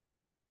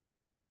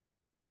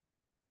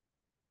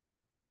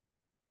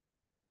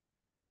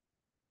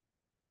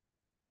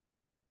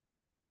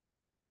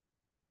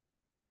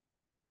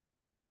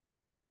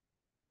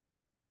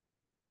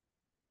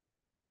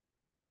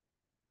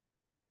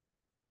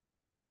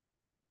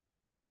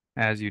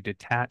 As you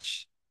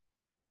detach,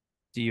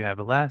 do you have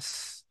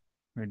less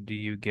or do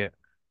you get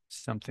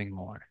something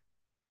more?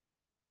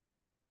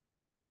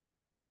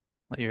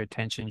 Let your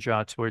attention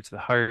draw towards the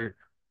heart,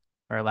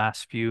 our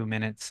last few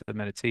minutes of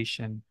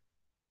meditation.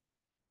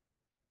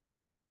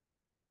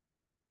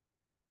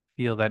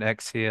 Feel that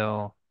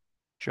exhale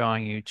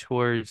drawing you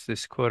towards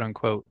this quote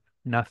unquote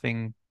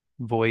nothing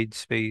void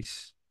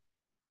space.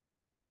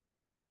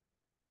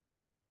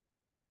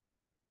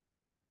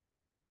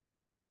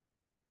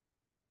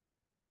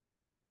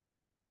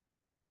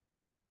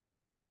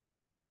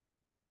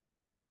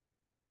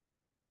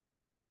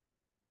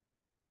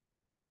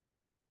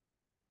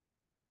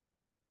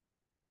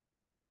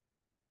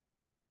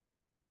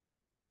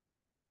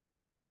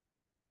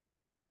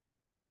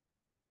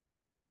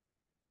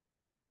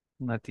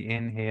 Let the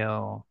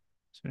inhale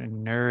sort of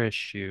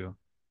nourish you.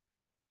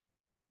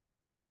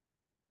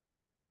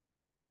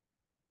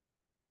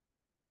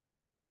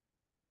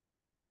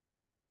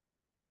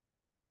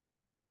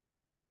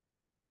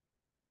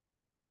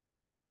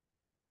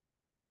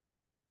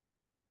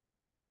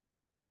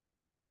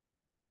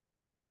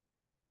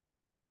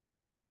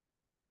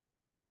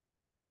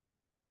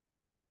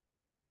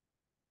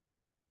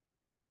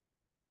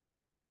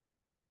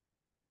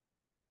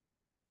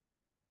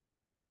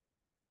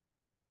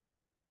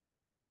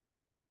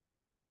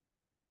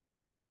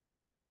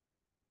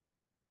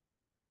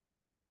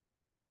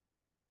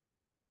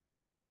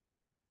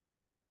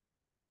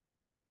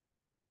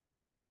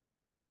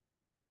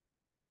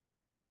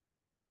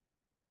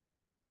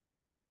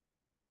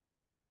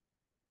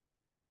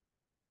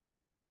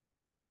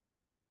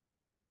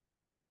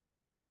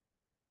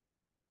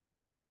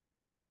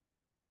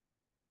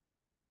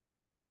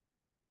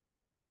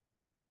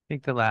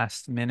 Take the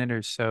last minute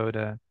or so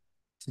to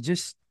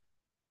just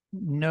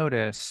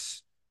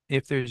notice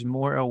if there's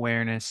more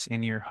awareness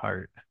in your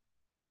heart.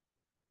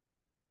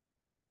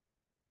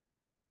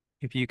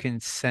 If you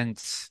can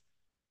sense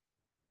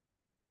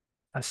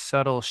a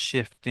subtle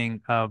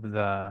shifting of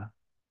the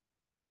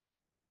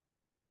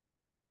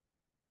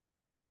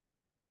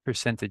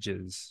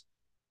percentages.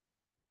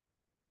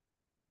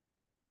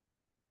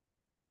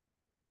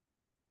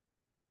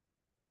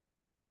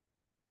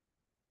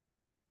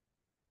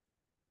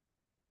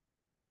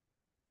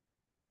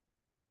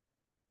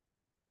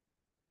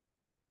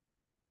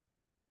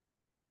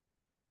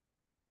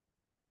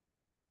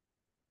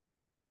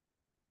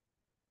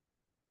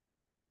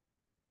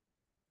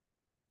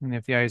 And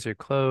if the eyes are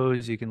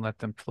closed, you can let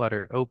them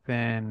flutter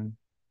open.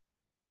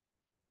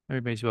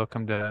 Everybody's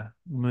welcome to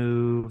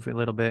move a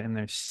little bit in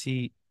their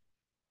seat,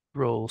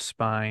 roll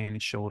spine,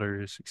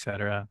 shoulders,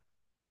 etc.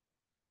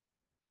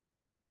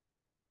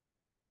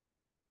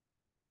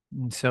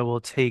 And so we'll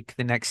take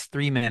the next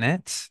 3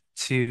 minutes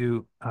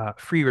to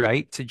free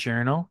write, to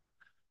journal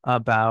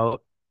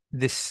about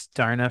this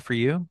dharana for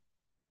you,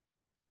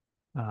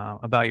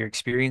 about your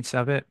experience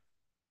of it.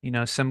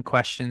 Some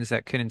questions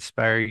that could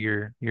inspire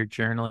your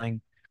journaling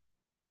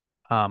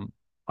um,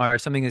 are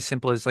something as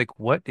simple as like,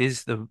 what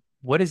is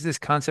this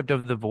concept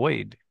of the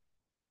void?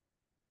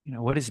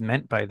 What is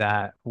meant by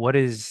that? What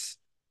is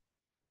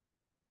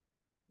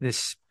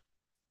this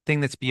thing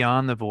that's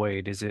beyond the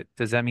void?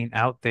 Does that mean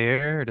out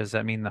there? Or does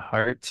that mean the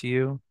heart to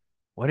you?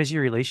 What is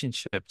your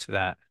relationship to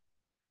that?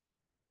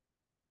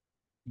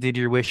 Did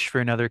your wish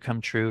for another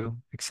come true,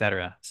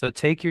 etc.? So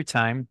take your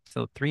time,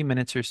 so 3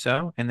 minutes or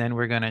so, and then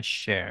we're gonna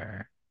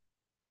share.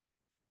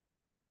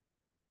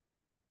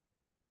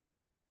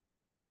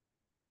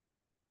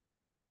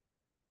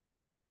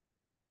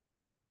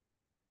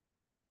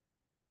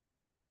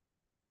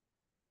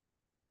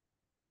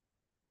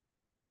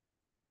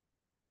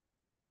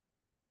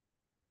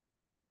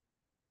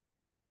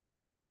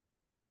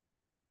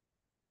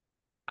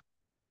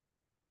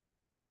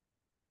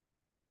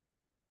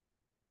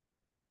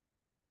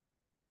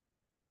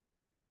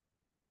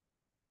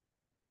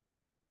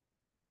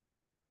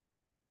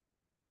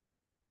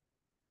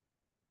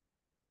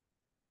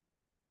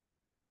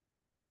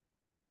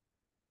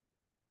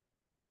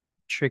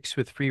 Tricks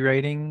with free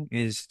writing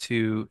is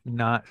to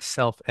not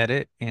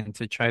self-edit and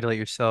to try to let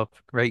yourself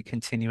write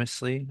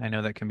continuously. I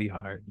know that can be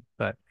hard,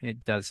 but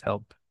it does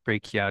help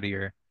break you out of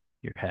your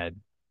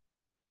head.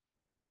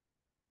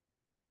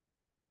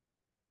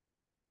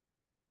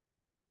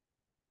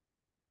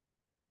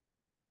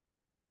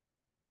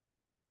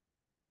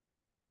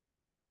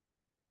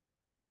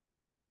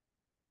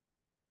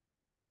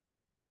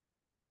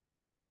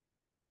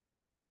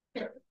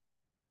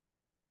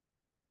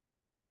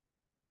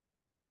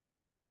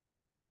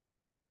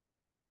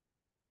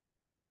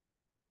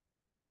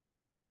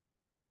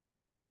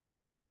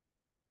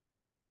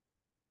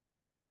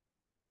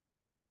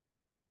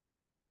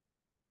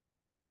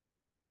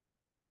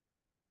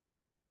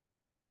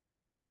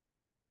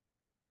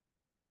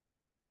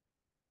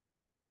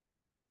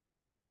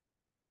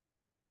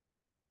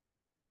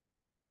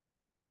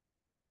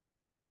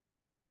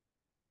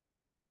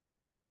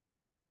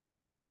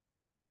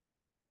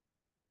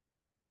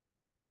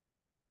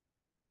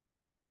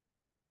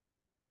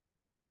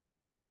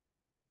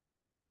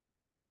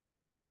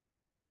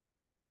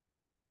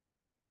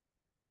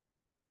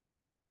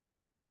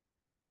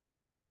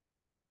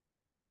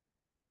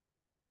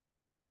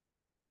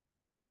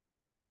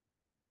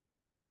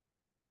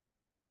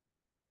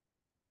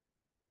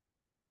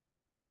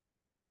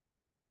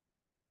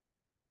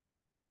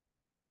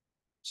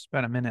 Just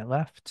about a minute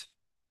left.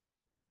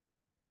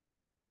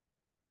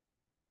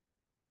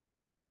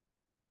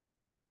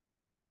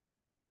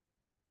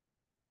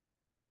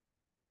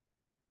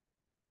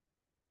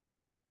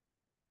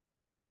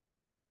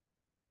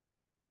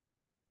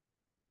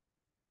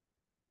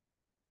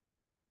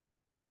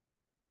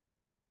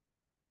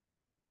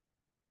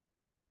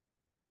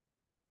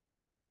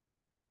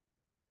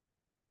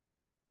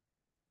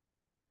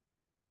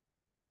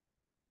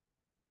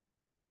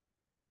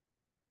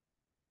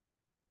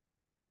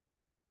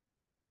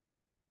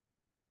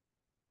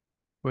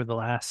 for the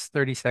last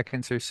 30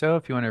 seconds or so.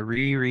 If you want to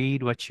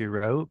reread what you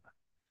wrote,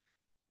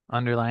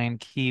 underline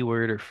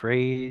keyword or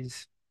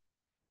phrase,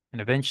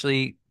 and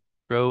eventually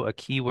throw a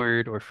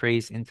keyword or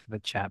phrase into the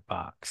chat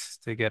box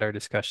to get our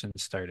discussion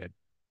started.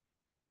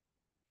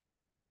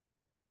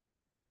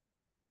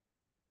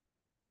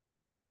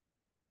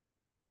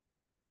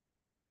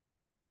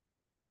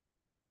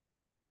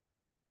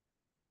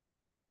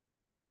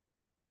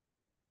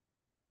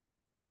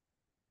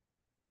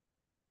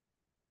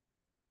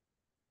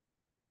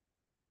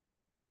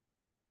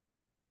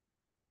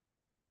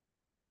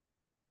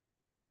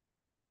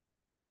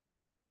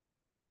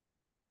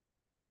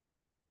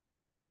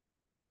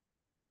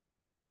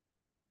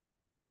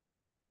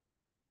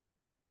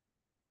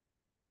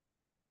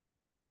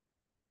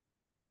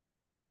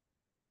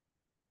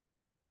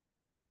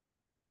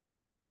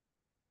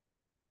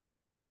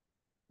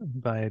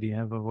 Bye. Do you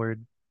have a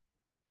word?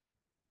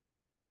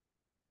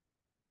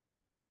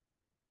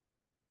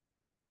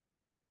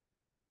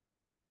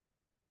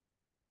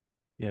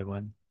 You have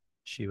one?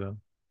 Shiva.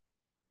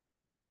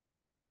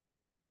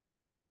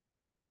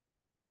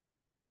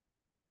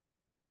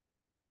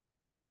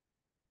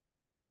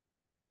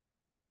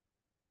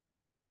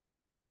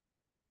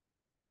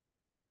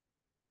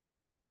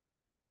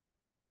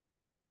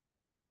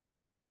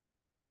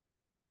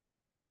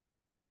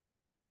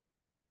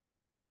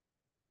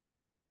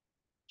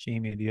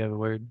 Jamie, do you have a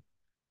word?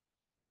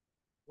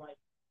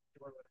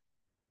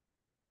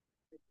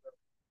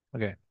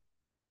 Okay.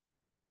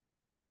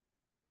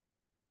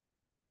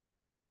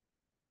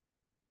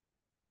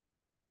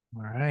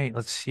 All right.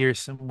 Let's hear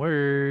some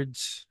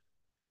words.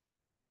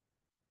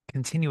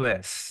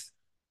 Continuous,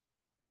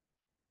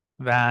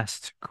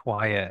 vast,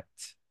 quiet,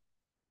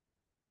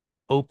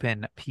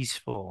 open,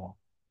 peaceful,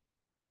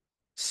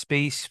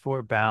 space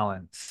for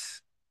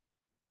balance,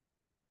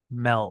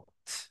 melt,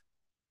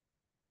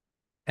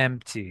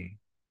 empty,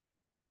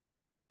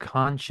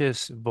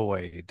 conscious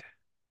void,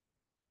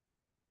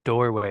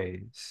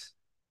 doorways,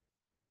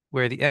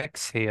 where the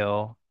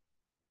exhale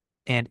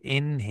and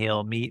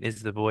inhale meet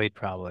is the void,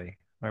 probably.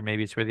 Or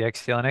maybe it's where the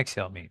exhale and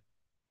exhale meet.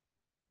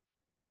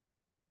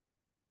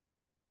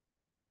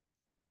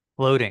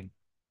 Floating,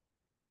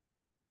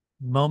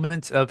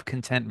 moments of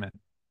contentment,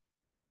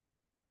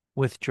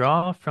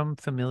 withdraw from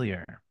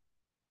familiar.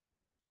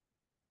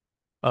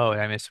 Oh,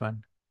 I missed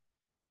one.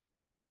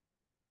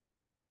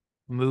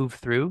 Move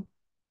through.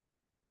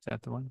 Is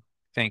that the one?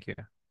 Thank you.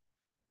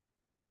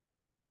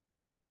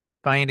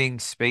 Finding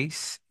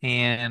space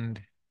and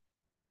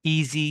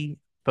easy,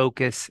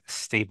 focus,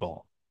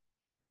 stable.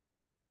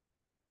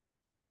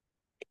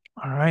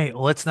 All right,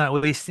 well, let's not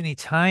waste any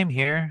time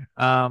here.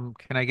 Can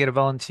I get a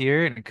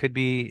volunteer? And it could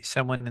be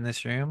someone in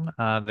this room.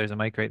 There's a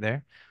mic right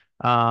there.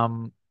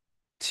 Um,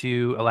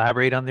 to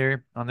elaborate on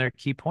their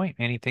key point,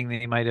 anything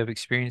they might have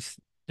experienced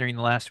during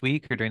the last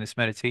week or during this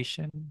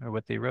meditation or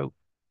what they wrote.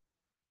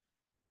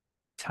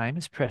 Time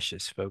is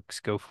precious, folks.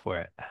 Go for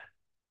it.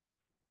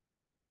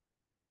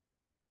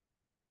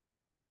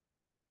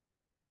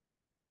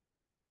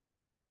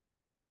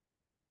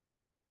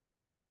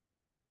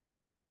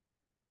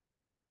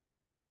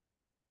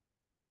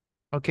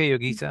 Okay,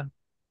 Yogita.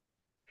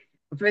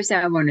 First,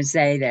 I want to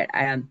say that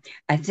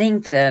I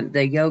think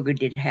the yoga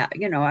did help.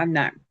 I'm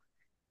not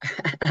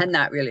I'm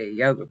not really a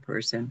yoga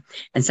person,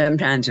 and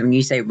sometimes when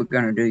you say we're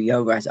going to do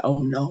yoga, I say, "Oh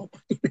no,"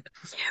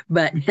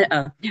 but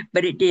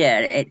but it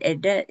did.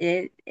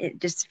 It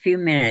just a few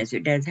minutes.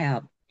 It does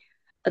help.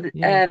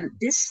 Yay.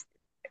 This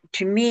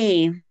to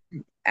me,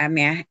 I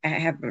mean, I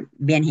haven't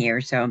been here,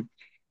 so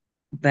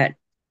but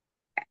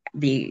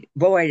the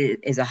void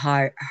is a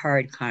hard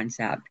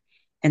concept,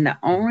 and the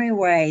only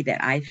way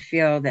that I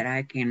feel that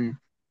I can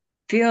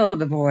feel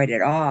the void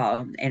at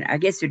all. And I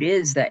guess it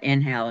is the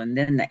inhale and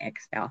then the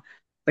exhale,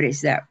 but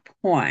it's that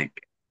point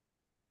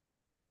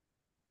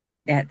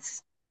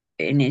that's,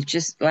 and it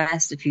just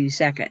lasts a few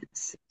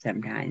seconds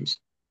sometimes.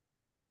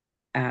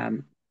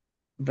 Um,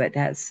 but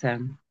that's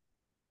the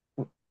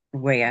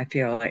way I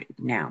feel it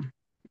now.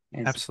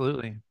 Is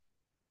Absolutely.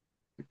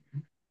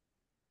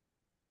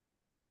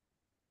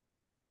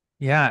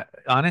 Yeah,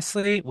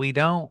 honestly, we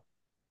don't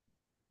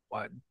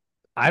what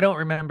I don't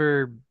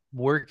remember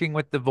working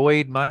with the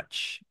void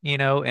much, in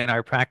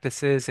our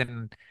practices,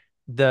 and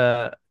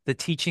the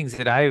teachings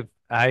that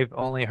I've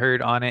only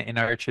heard on it in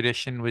our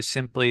tradition was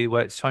simply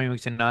what Swami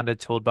Muktananda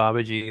told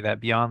Babaji,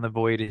 that beyond the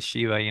void is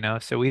Shiva.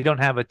 So we don't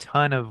have a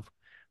ton of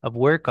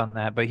work on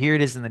that, but here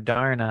it is in the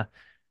Dharana.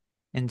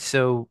 And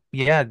so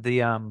yeah,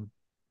 the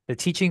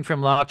teaching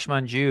from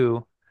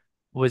Lakshmanjoo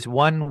was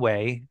one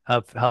way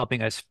of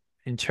helping us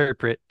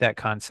interpret that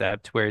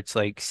concept, where it's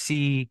like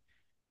see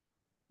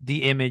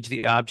the image,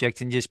 the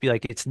object, and just be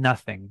like, it's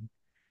nothing.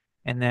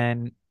 And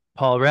then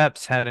Paul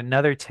Reps had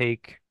another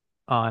take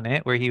on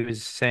it where he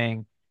was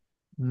saying,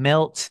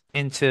 melt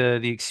into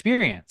the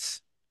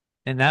experience,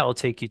 and that will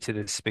take you to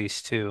this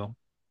space too.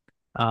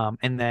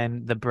 And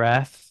then the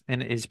breath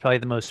and is probably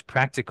the most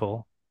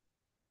practical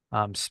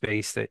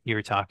space that you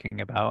were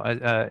talking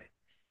about.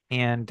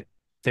 And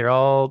they're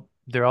all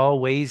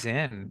ways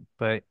in,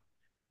 but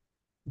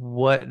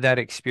what that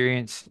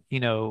experience,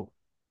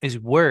 is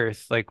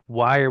worth. Like,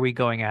 why are we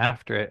going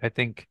after it? I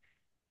think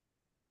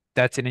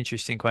that's an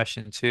interesting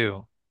question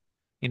too.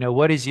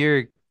 What is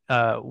your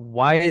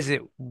why is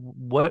it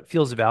what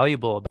feels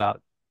valuable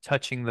about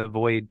touching the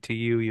void to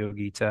you,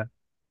 Yogita?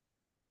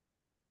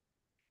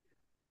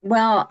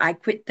 Well, I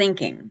quit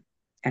thinking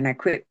and I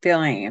quit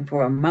feeling, and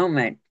for a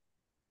moment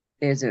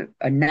there's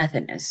a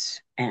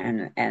nothingness,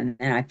 and then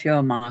I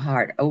feel my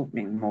heart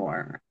opening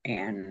more,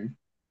 and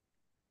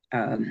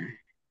um,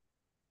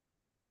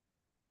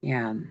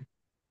 yeah, it's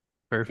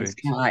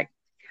Perfect. kind of like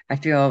I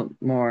feel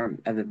more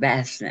of the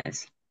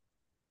vastness.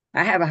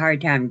 I have a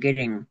hard time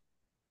getting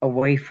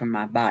away from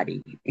my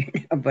body,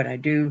 but I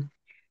do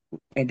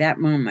at that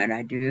moment.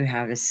 I do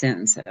have a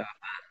sense of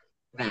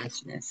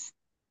vastness.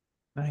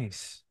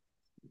 Nice.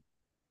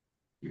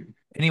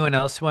 Anyone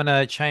else want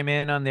to chime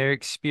in on their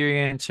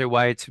experience or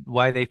why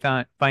they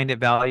find it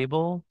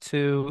valuable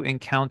to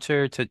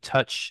encounter, to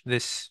touch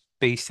this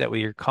space that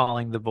we are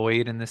calling the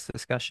void in this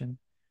discussion?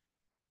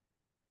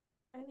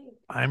 I think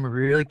I'm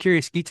really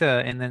curious,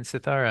 Gita, and then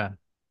Sithara.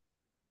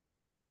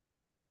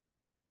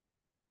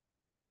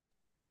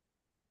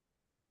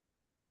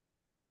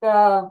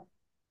 the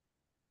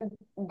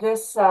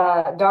this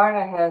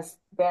Dharna has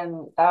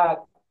been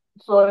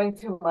flowing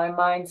through my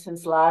mind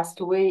since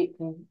last week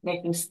and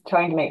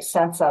trying to make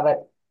sense of it.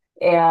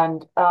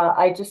 And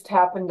I just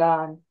happened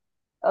on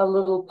a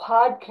little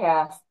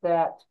podcast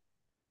that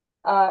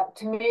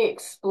to me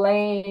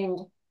explained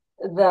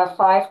the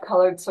five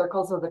colored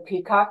circles of the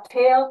peacock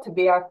tail to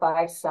be our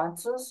five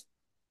senses.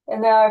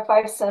 And that our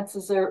five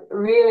senses are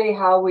really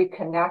how we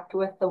connect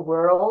with the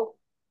world.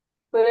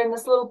 But in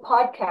this little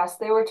podcast,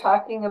 they were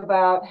talking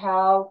about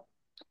how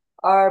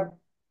our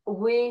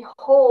we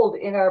hold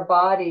in our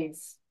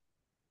bodies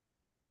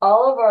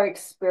all of our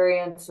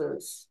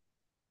experiences,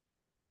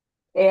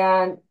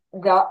 and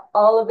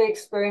all of the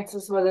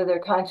experiences, whether they're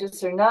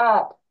conscious or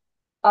not,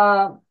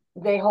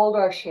 they hold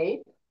our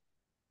shape.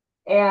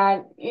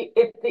 And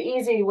if the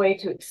easy way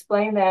to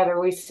explain that, or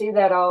we see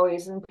that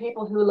always in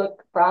people who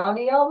look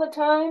frowny all the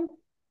time,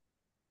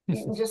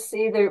 you can just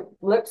see their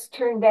lips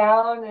turned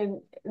down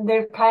and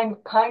they're kind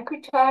of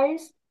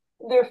concretized,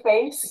 their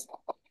face.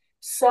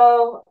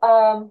 So,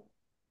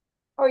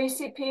 or you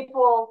see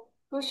people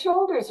whose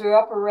shoulders are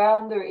up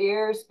around their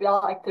ears,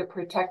 feel like they're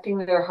protecting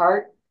their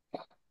heart.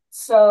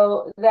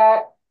 So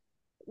that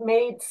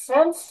made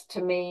sense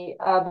to me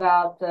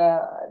about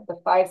the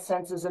five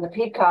senses and the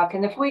peacock.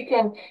 And if we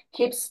can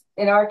keep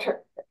in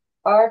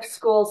our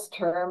school's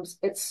terms,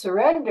 it's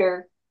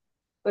surrender.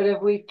 But if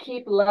we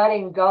keep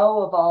letting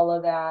go of all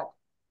of that,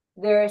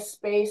 there is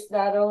space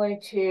not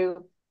only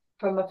to,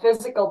 from a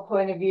physical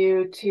point of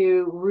view,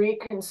 to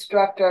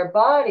reconstruct our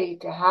body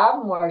to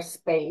have more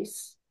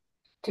space,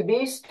 to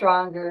be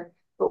stronger,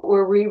 but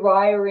we're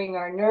rewiring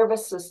our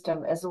nervous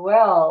system as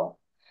well.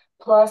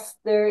 Plus,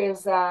 there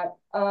is that,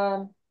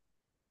 I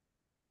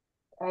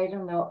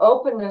don't know,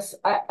 openness.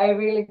 I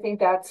really think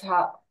that's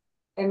how,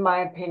 in my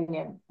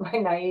opinion, my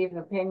naive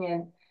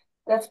opinion,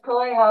 that's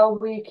probably how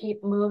we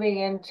keep moving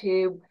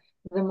into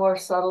the more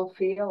subtle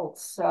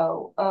fields.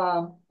 So,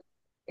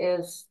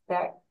 is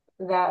that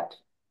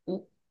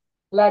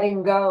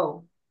letting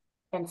go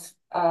and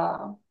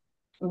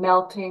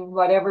melting,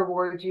 whatever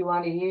word you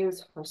want to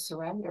use for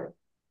surrender.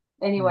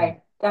 Mm,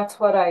 Anyway, that's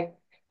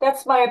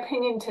my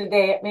opinion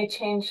today. It may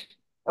change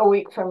a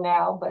week from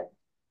now, but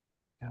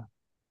yeah.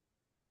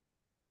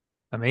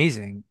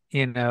 Amazing.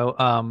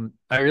 I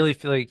really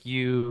feel like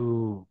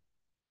you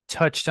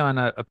touched on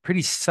a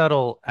pretty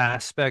subtle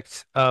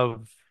aspect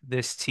of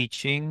this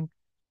teaching.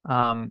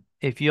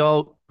 If you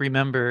all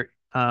remember,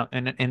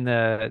 in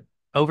the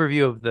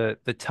overview of the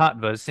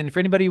Tattvas, and for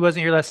anybody who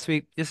wasn't here last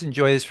week, just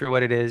enjoy this for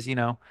what it is,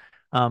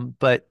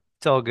 but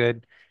it's all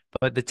good.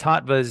 But the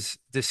Tattvas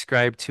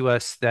describe to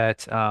us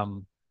that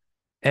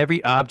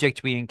every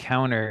object we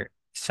encounter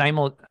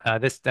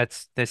this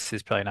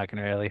is probably not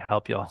going to really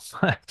help you all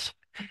much,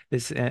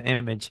 this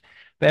image,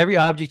 but every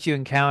object you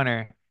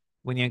encounter,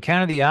 when you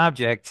encounter the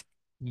object,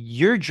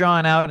 you're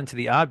drawn out into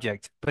the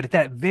object, but at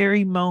that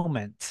very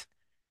moment,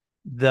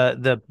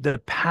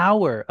 the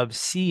power of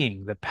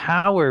seeing, the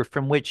power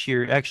from which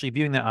you're actually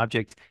viewing the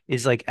object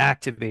is like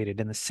activated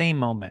in the same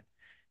moment.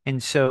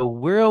 And so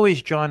we're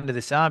always drawn to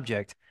this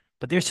object,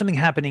 but there's something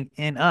happening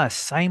in us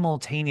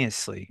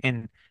simultaneously.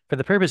 And for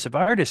the purpose of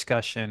our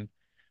discussion,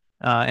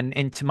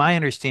 and to my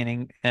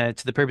understanding,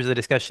 to the purpose of the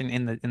discussion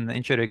in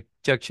the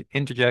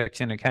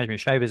introduction of Kashmir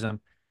Shaivism,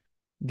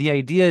 the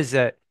idea is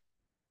that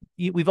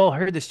we've all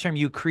heard this term,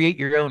 you create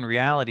your own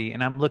reality.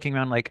 And I'm looking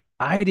around like,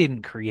 I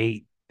didn't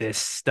create this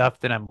stuff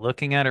that I'm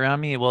looking at around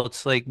me. Well,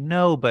 it's like,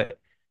 no, but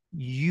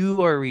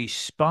you are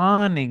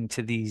responding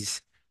to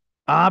these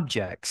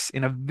objects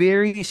in a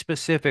very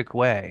specific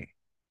way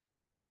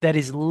that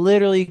is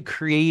literally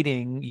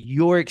creating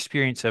your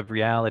experience of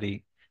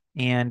reality.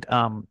 And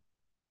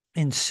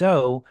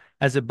so,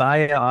 as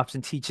Abaya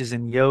often teaches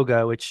in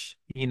yoga, which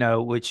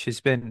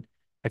has been,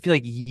 I feel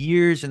like,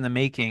 years in the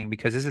making,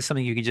 because this is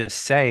something you can just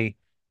say,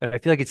 but I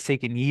feel like it's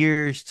taken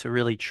years to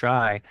really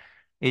try.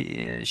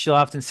 she'll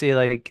often say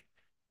like,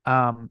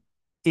 um,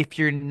 if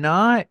you're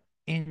not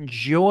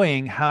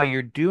enjoying how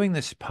you're doing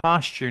this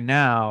posture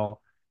now,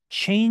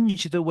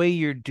 change the way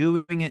you're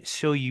doing it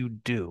so you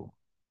do.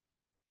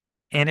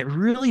 And it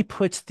really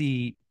puts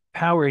the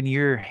power in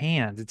your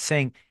hands. It's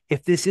saying,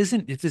 if this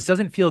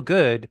doesn't feel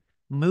good,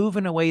 move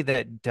in a way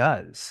that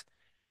does.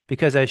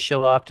 Because as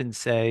she'll often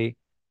say,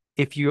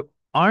 if you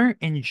aren't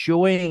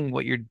enjoying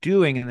what you're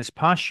doing in this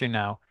posture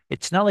now,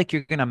 it's not like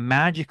you're going to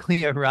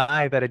magically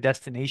arrive at a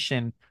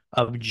destination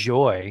of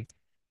joy.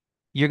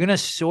 You're going to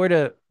sort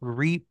of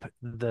reap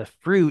the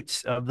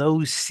fruits of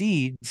those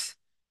seeds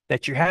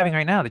that you're having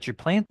right now, that you're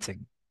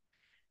planting.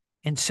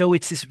 And so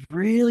it's this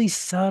really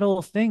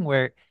subtle thing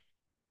where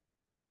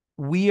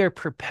we are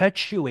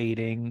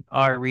perpetuating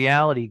our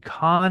reality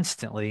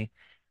constantly.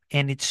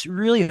 And it's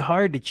really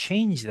hard to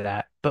change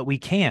that, but we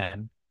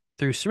can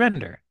through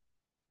surrender,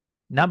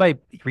 not by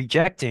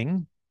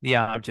rejecting the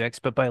objects,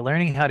 but by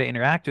learning how to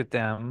interact with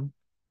them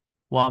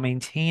while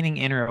maintaining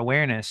inner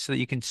awareness so that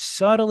you can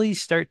subtly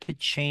start to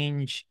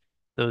change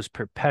those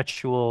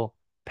perpetual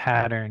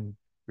pattern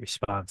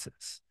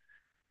responses.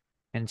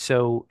 And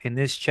so in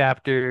this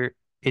chapter,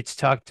 it's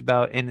talked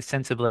about in the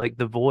sense of like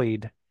the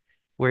void,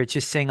 where it's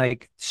just saying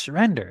like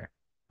surrender,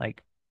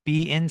 like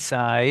be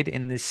inside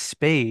in this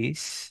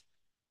space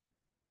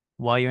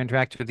while you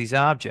interact with these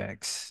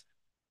objects.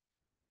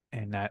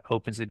 And that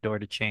opens the door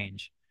to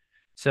change.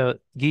 So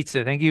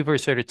Geetsa, thank you for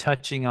sort of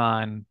touching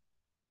on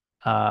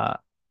uh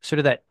sort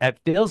of that it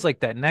feels like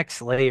that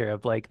next layer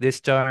of like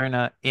this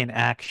dharana in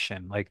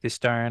action, like this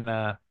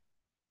dharana,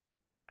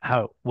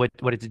 how what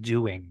it's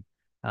doing.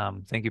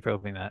 Thank you for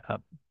opening that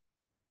up.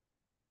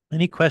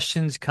 Any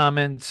questions,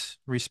 comments,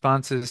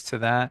 responses to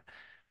that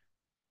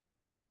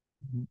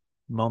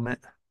moment?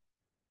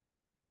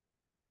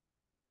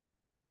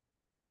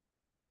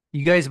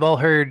 You guys have all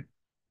heard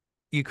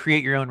you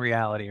create your own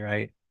reality,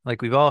 right?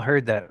 Like we've all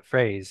heard that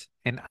phrase.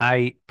 And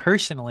I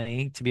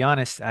personally, to be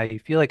honest, I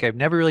feel like I've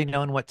never really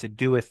known what to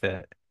do with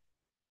it.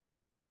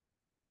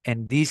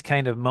 And these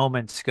kind of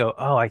moments go,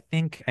 oh, I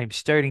think I'm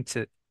starting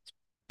to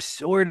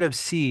sort of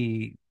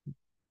see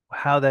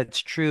how that's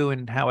true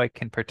and how I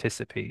can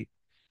participate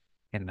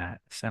in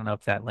that. So I don't know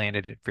if that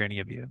landed for any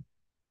of you.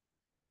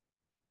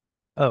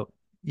 Oh,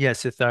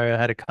 yes, Ithara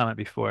had a comment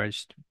before. I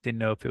just didn't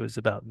know if it was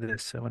about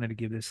this. So I wanted to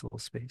give this a little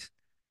space.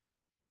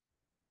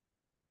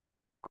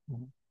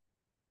 Cool.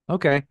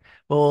 Okay.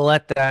 Well, we'll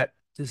let that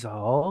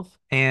dissolve.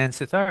 And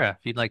Sithara,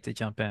 if you'd like to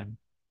jump in.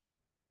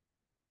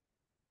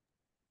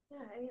 Yeah,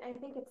 I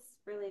think it's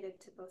related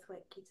to both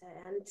what Gita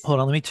and Hold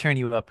on, let me turn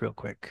you up real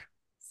quick.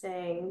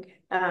 saying.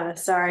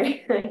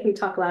 Sorry, I can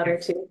talk louder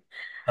too.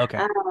 Okay.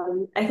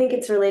 I think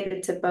it's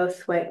related to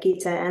both what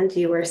Gita and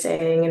you were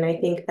saying, and I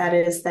think that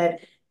is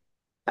that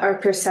our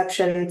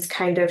perceptions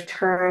kind of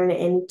turn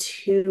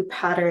into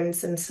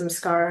patterns and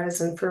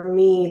samskaras. And for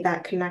me,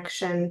 that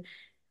connection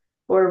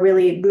or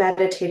really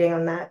meditating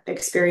on that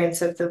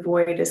experience of the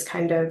void is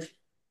kind of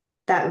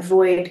that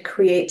void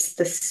creates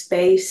the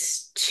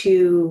space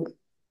to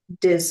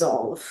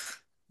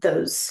dissolve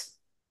those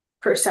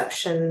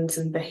perceptions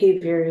and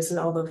behaviors and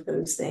all of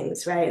those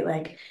things, right?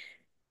 Like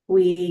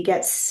we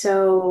get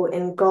so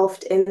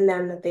engulfed in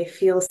them that they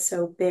feel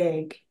so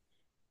big.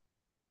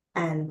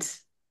 And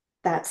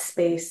that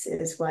space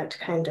is what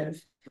kind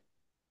of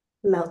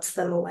melts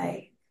them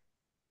away.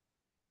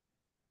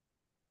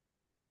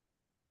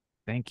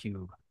 Thank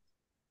you.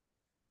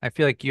 I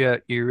feel like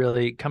you're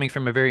really coming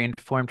from a very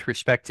informed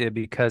perspective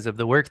because of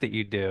the work that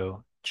you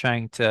do,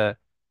 trying to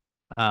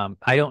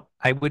I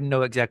wouldn't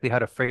know exactly how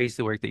to phrase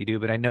the work that you do,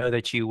 but I know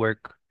that you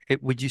work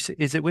would you say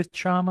is it with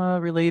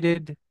trauma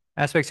related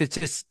aspects? It's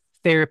just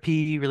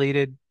therapy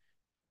related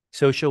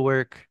social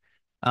work.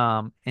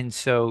 And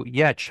so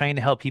yeah, trying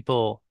to help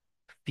people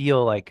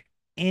feel like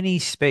any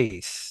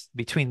space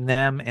between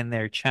them and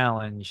their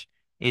challenge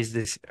is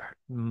this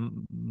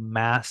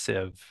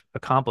massive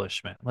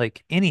accomplishment,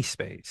 like any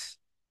space.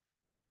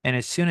 And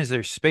as soon as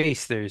there's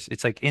space,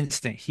 it's like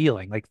instant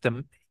healing. Like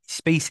the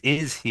space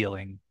is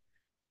healing.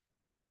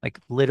 Like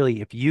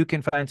literally, if you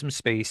can find some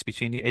space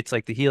between you, it's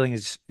like the healing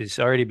is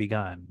already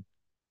begun.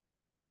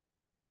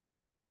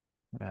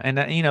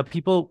 And you know,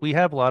 people we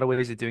have a lot of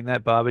ways of doing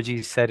that.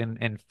 Babaji said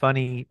in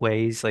funny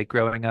ways, like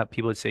growing up,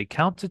 people would say,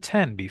 count to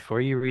 10 before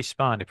you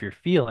respond if you're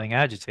feeling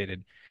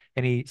agitated.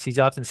 And he's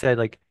often said,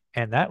 like,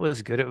 and that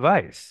was good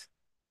advice,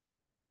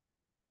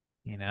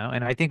 you know.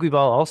 And I think we've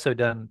all also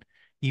done,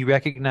 you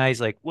recognize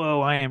like,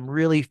 whoa, I am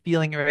really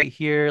feeling it right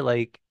here.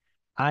 Like,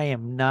 I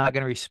am not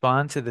going to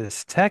respond to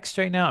this text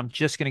right now. I'm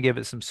just going to give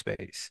it some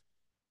space.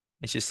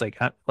 It's just like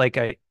I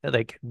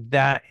like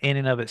that in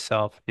and of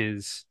itself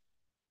is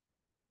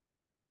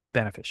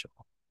beneficial.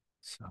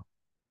 So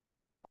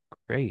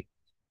great.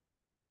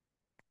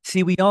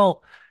 See, we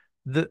all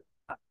the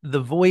the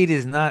void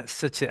is not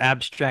such an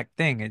abstract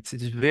thing. It's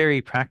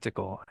very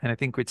practical. And I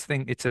think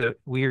it's a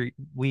we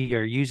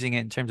are using it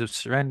in terms of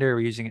surrender.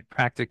 We're using it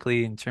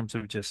practically in terms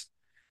of just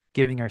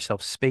giving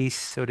ourselves space,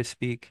 so to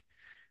speak.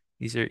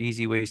 These are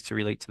easy ways to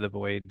relate to the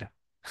void.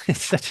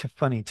 It's such a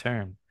funny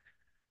term.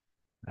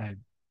 I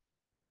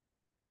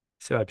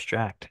So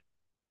abstract.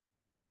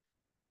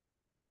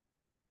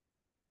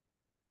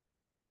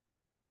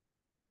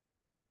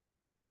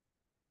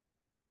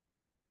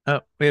 Oh,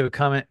 we have a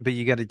comment, but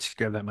you got to just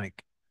grab that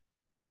mic.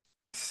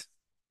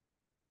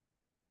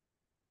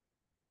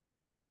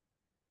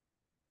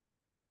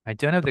 I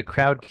don't have the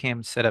crowd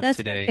cam set up That's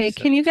today, okay.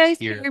 so Can you guys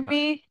here. hear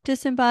me?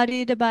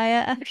 Disembodied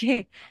Abaya.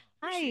 Okay.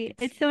 Hi.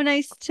 It's so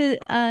nice to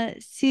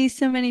see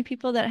so many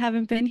people that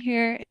haven't been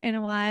here in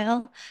a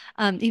while.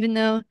 Even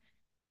though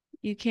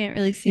you can't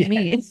really see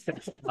me.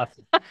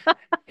 Awesome.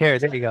 Here,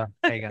 there you go.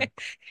 There you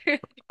go.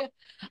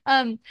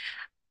 Um,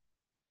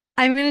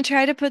 I'm going to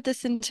try to put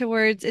this into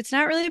words. It's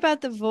not really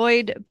about the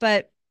void,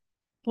 but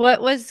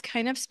what was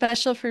kind of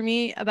special for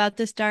me about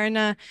this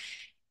Dharana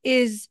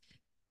is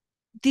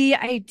the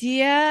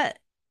idea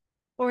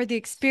or the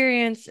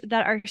experience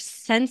that our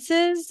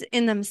senses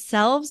in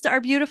themselves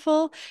are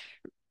beautiful.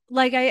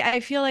 Like I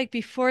feel like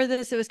before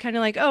this, it was kind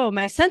of like, oh,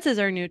 my senses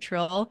are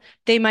neutral.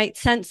 They might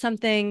sense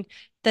something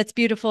that's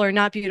beautiful or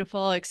not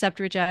beautiful, accept,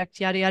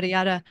 reject, yada, yada,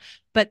 yada.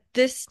 But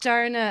this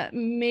Dharana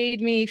made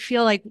me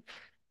feel like,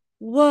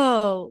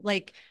 whoa,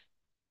 like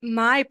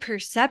my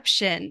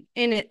perception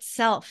in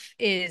itself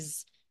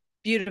is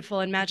beautiful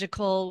and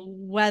magical,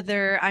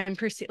 whether I'm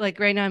like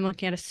right now I'm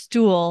looking at a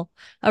stool,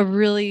 a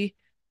really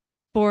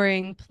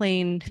boring,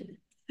 plain.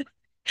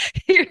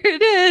 Here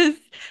it is.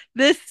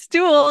 This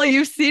stool,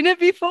 you've seen it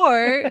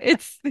before.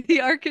 It's the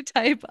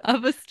archetype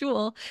of a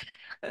stool.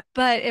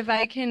 But if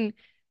I can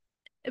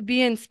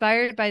be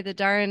inspired by the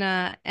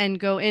Dharana and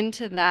go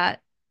into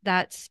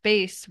that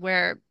space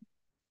where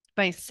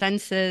my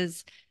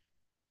senses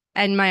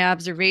and my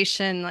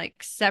observation,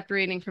 like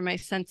separating from my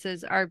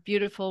senses, are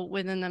beautiful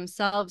within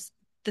themselves,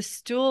 the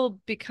stool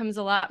becomes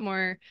a lot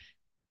more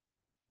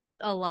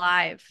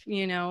alive,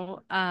 you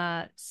know.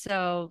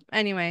 So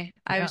anyway,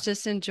 I Yeah. was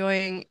just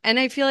enjoying, and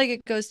I feel like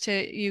it goes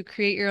to you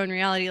create your own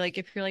reality. Like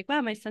if you're like,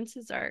 wow, my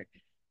senses are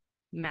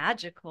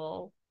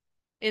magical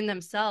in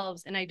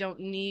themselves and I don't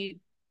need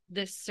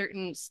this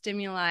certain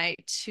stimuli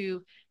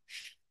to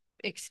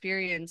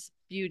experience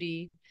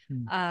beauty,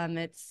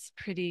 it's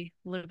pretty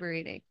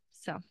liberating.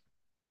 So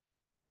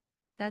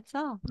that's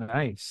all.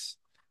 Nice.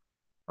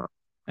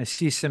 I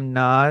see some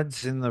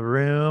nods in the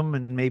room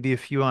and maybe a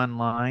few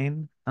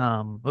online.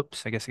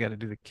 Oops, I guess I got to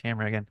do the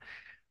camera again.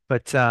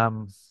 But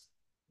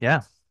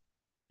yeah,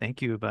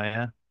 thank you,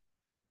 Baya.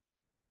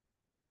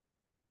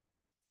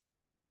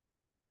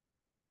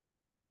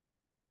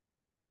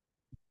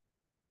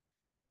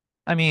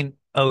 I mean,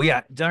 oh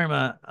yeah,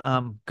 Dharma,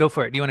 go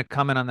for it. Do you want to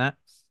comment on that?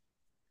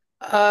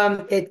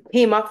 It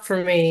came up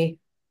for me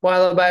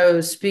while I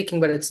was speaking,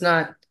 but it's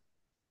not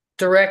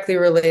directly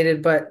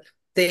related. But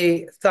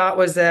the thought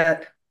was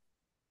that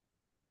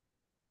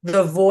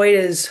the void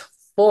is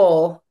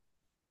full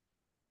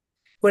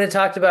when it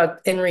talked about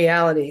in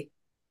reality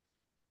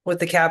with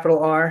the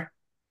capital R,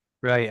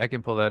 Right, I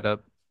can pull that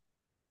up.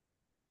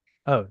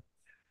 Oh,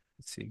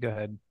 let's see. Go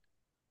ahead.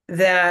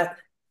 that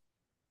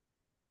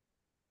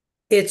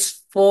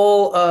it's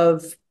full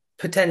of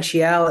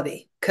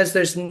potentiality because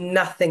there's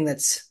nothing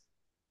that's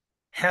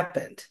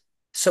happened.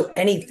 So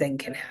anything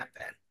can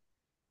happen.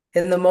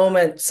 In the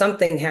moment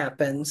something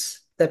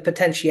happens, the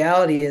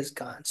potentiality is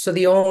gone. So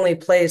the only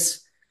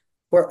place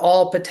where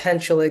all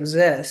potential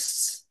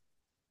exists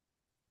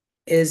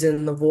is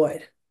in the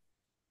void.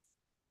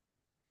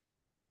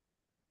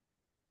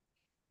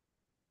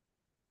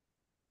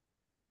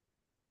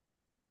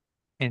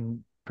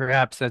 And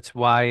perhaps that's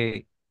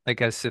why,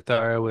 like as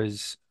Sithara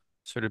was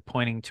sort of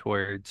pointing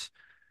towards,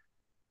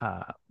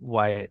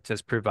 why it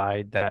does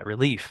provide that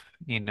relief,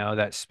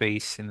 that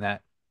space and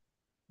that,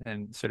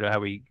 and sort of how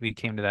we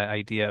came to that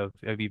idea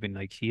of even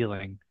like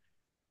healing.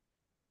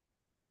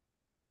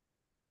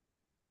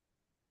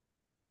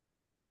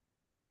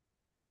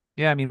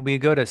 Yeah, I mean, we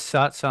go to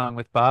satsang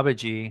with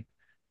Babaji,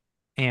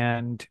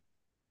 and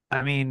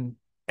I mean,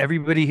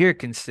 everybody here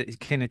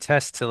can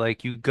attest to,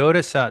 like, you go to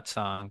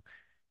satsang,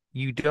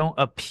 you don't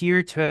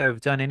appear to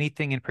have done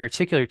anything in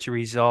particular to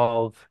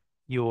resolve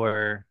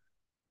your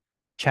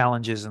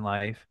challenges in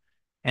life,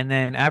 and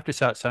then after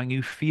satsang,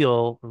 you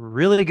feel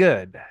really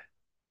good,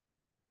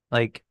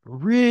 like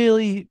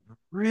really,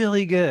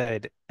 really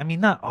good. I mean,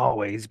 not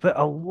always, but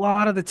a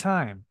lot of the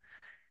time.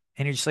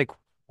 And you're just like,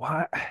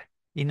 what?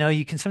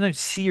 You can sometimes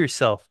see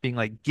yourself being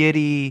like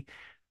giddy,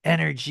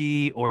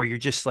 energy, or you're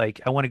just like,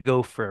 I want to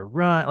go for a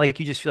run. Like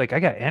you just feel like I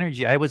got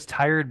energy. I was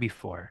tired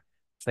before.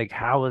 It's like,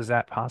 how is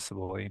that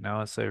possible?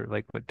 So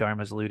like what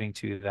Dharma's alluding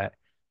to,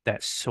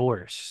 that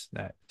source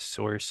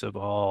of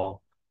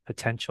all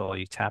potential,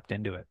 you tapped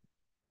into it.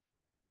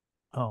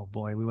 Oh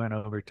boy, we went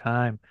over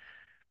time.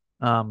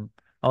 Um,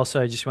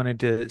 Also, I just wanted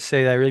to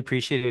say that I really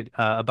appreciated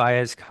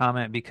Abaya's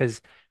comment,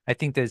 because I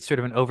think that sort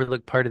of an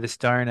overlooked part of this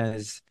dharana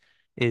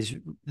is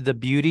the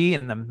beauty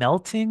and the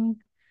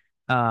melting.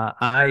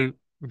 I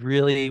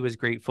really was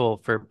grateful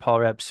for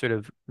Paul Rep's sort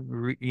of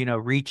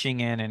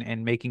reaching in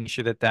and making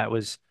sure that that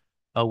was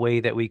a way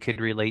that we could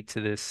relate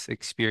to this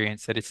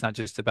experience. That it's not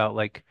just about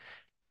like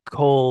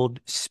cold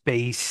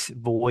space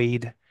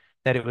void,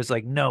 that it was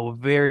like, no,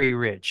 very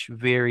rich,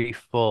 very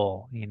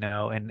full,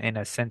 and in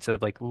a sense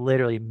of like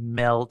literally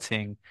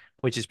melting,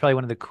 which is probably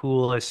one of the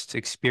coolest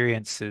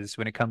experiences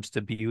when it comes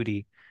to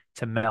beauty,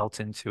 to melt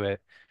into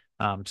it.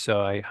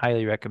 So I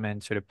highly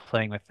recommend sort of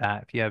playing with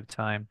that if you have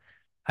time.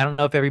 I don't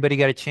know if everybody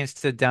got a chance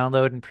to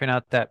download and print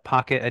out that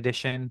pocket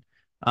edition.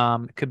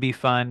 It could be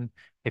fun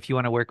if you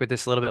want to work with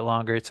this a little bit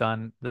longer. It's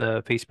on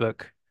the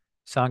Facebook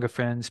Sangha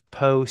Friends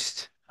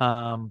post.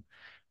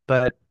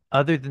 But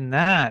other than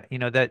that,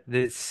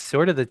 that's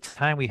sort of the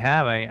time we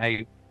have.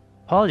 I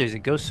apologize. It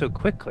goes so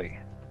quickly.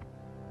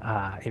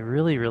 It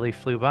really, really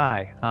flew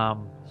by.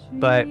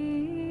 But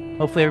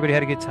hopefully everybody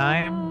had a good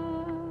time.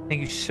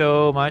 Thank you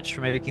so much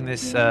for making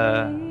this such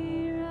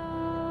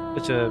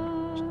a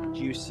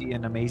juicy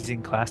and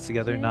amazing class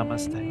together.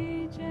 Namaste.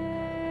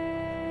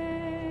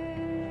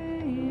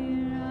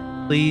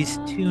 Please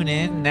tune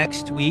in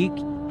next week.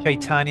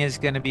 Chaitanya is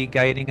going to be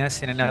guiding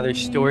us in another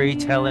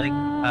storytelling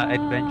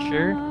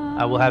adventure.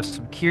 We'll have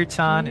some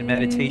kirtan and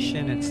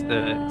meditation. It's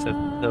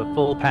the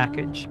full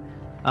package.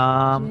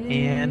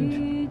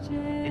 And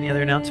any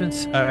other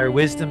announcements? Our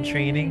wisdom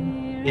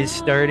training is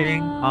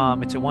starting.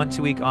 It's a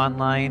 1-2-week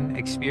online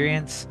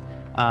experience.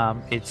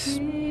 It's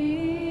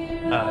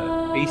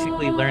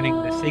basically learning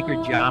the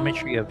sacred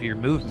geometry of your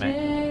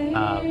movement,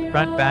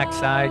 front, back,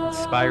 side,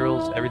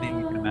 spirals, everything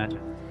you can imagine.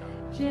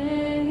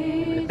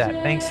 With that,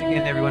 thanks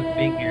again, everyone, for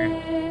being here.